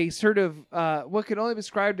a sort of what could only be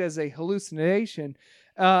described as a hallucination,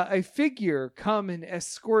 a figure come and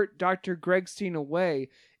escort Dr. Gregstein away.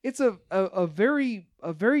 It's a very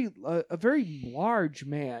large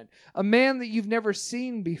man, a man that you've never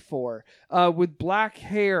seen before, with black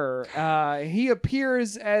hair. He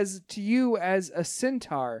appears to you as a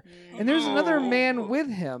centaur, and there's another man with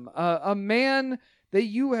him, a man that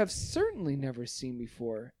you have certainly never seen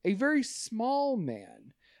before, a very small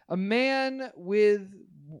man, a man with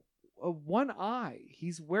one eye.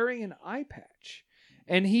 He's wearing an eye patch,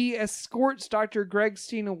 and he escorts Dr.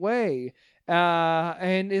 Gregstein away.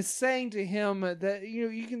 And is saying to him that,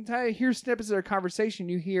 you can hear snippets of their conversation.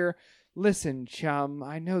 You hear, "Listen, chum,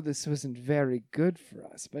 I know this wasn't very good for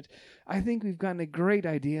us, but I think we've gotten a great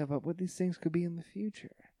idea about what these things could be in the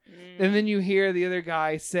future." And then you hear the other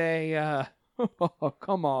guy say, "Oh,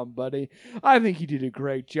 come on, buddy. I think you did a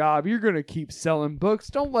great job. You're going to keep selling books.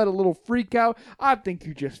 Don't let a little freak out. I think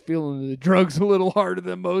you're just feeling the drugs a little harder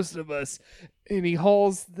than most of us." And he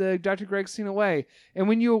hauls the Dr. Gregstein away. And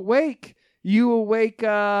when you awake,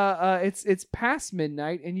 it's past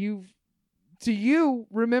midnight, and you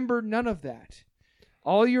remember none of that.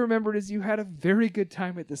 All you remembered is you had a very good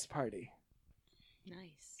time at this party.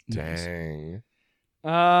 Nice. Dang.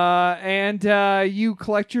 And you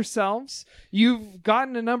collect yourselves. You've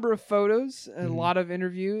gotten a number of photos, a lot of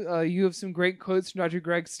interview. You have some great quotes from Dr.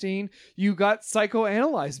 Gregstein. You got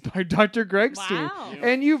psychoanalyzed by Dr. Gregstein. Wow.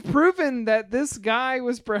 And you've proven that this guy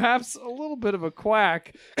was perhaps a little bit of a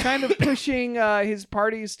quack, kind of pushing his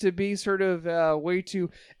parties to be sort of a way to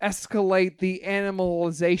escalate the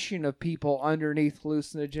animalization of people underneath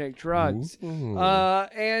hallucinogenic drugs.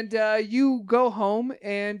 And you go home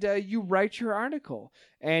and you write your article.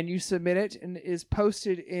 And you submit it, and it is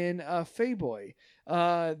posted in Fayboy.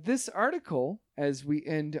 This article, as we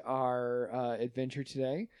end our adventure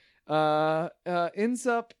today, ends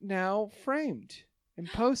up now framed and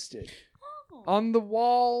posted on the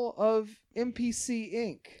wall of MPC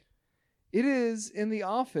Inc. It is in the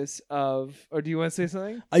office of... Or do you want to say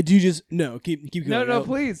something? I do just... No, keep going. No,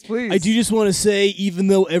 please. I do just want to say, even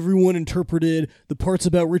though everyone interpreted the parts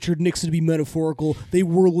about Richard Nixon to be metaphorical, they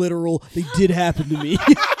were literal. They did happen to me.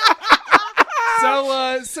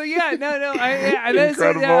 So yeah, no.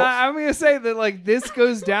 Incredible. I'm gonna say that this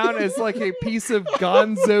goes down as a piece of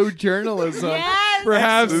gonzo journalism. Yes!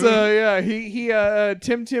 Perhaps,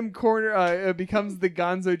 Tim Corner becomes the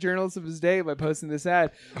gonzo journalist of his day by posting this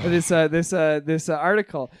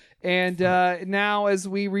article. And now, as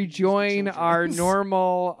we rejoin our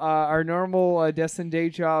normal Destined Day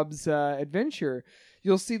Jobs adventure,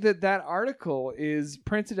 you'll see that article is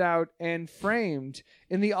printed out and framed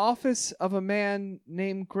in the office of a man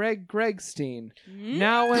named Greg Gregstein,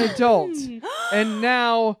 now an adult, and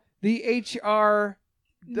now the HR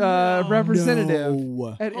representative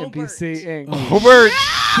at NPC Inc. Hobart!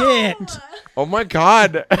 Shit! Oh my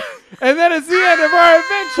god! And that is the end of our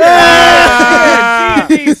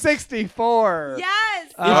adventure! DD64! Yes!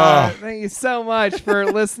 Thank you so much for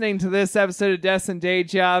listening to this episode of Destined Day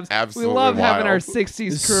Jobs. Absolutely We love having our wild.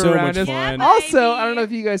 60s crew So around much us. fun. Yeah, Also, I baby. don't know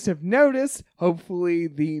if you guys have noticed, hopefully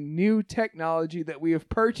the new technology that we have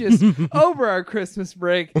purchased over our Christmas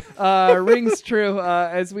break rings true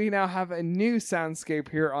as we now have a new soundscape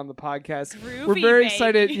here on the podcast. We're Groovy, very baby.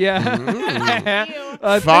 excited. Yeah. Thank you.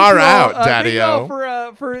 Far thank you all- out, thank you all Daddy-o.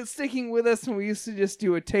 for sticking with us when we used to just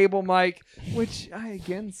do a table mic, which I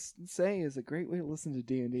again say is a great way to listen to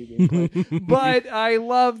D&D being played. But I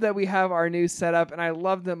love that we have our new setup, and I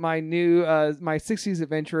love that my new my 60s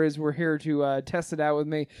adventurers were here to test it out with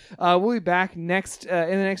me. We'll be back in the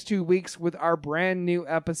next 2 weeks with our brand new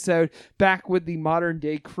episode, back with the modern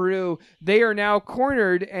day crew. They are now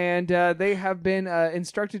cornered, and they have been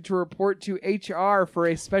instructed to report to HR for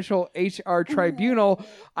a special HR tribunal.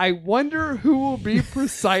 I wonder who will be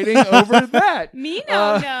presiding over that. Me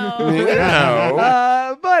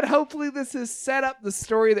But hopefully this has set up the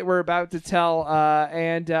story that we're about to tell.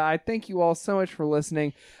 And I thank you all so much for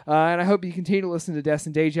listening. And I hope you continue to listen to Desk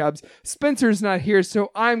and Day Jobs. Spencer's not here,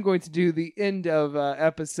 so I'm going to do the end of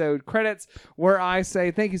episode credits where I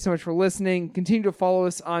say thank you so much for listening. Continue to follow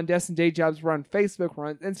us on Desk and Day Jobs. We're on Facebook, we're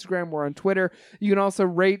on Instagram, we're on Twitter. You can also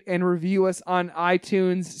rate and review us on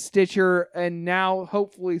iTunes, Stitcher, and now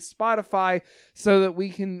hopefully Spotify, so that we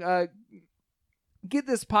can get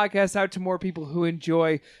this podcast out to more people who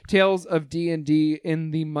enjoy Tales of D&D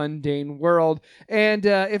in the mundane world. And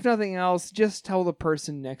if nothing else, just tell the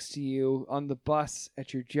person next to you on the bus,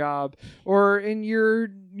 at your job, or in your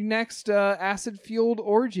next acid-fueled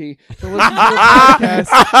orgy to listen to the podcast.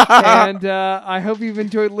 And I hope you've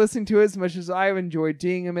enjoyed listening to it as much as I've enjoyed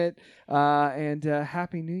doing it. And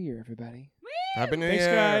Happy New Year, everybody. Happy New Thanks,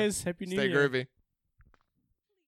 Year. guys. Happy New Year. Stay groovy.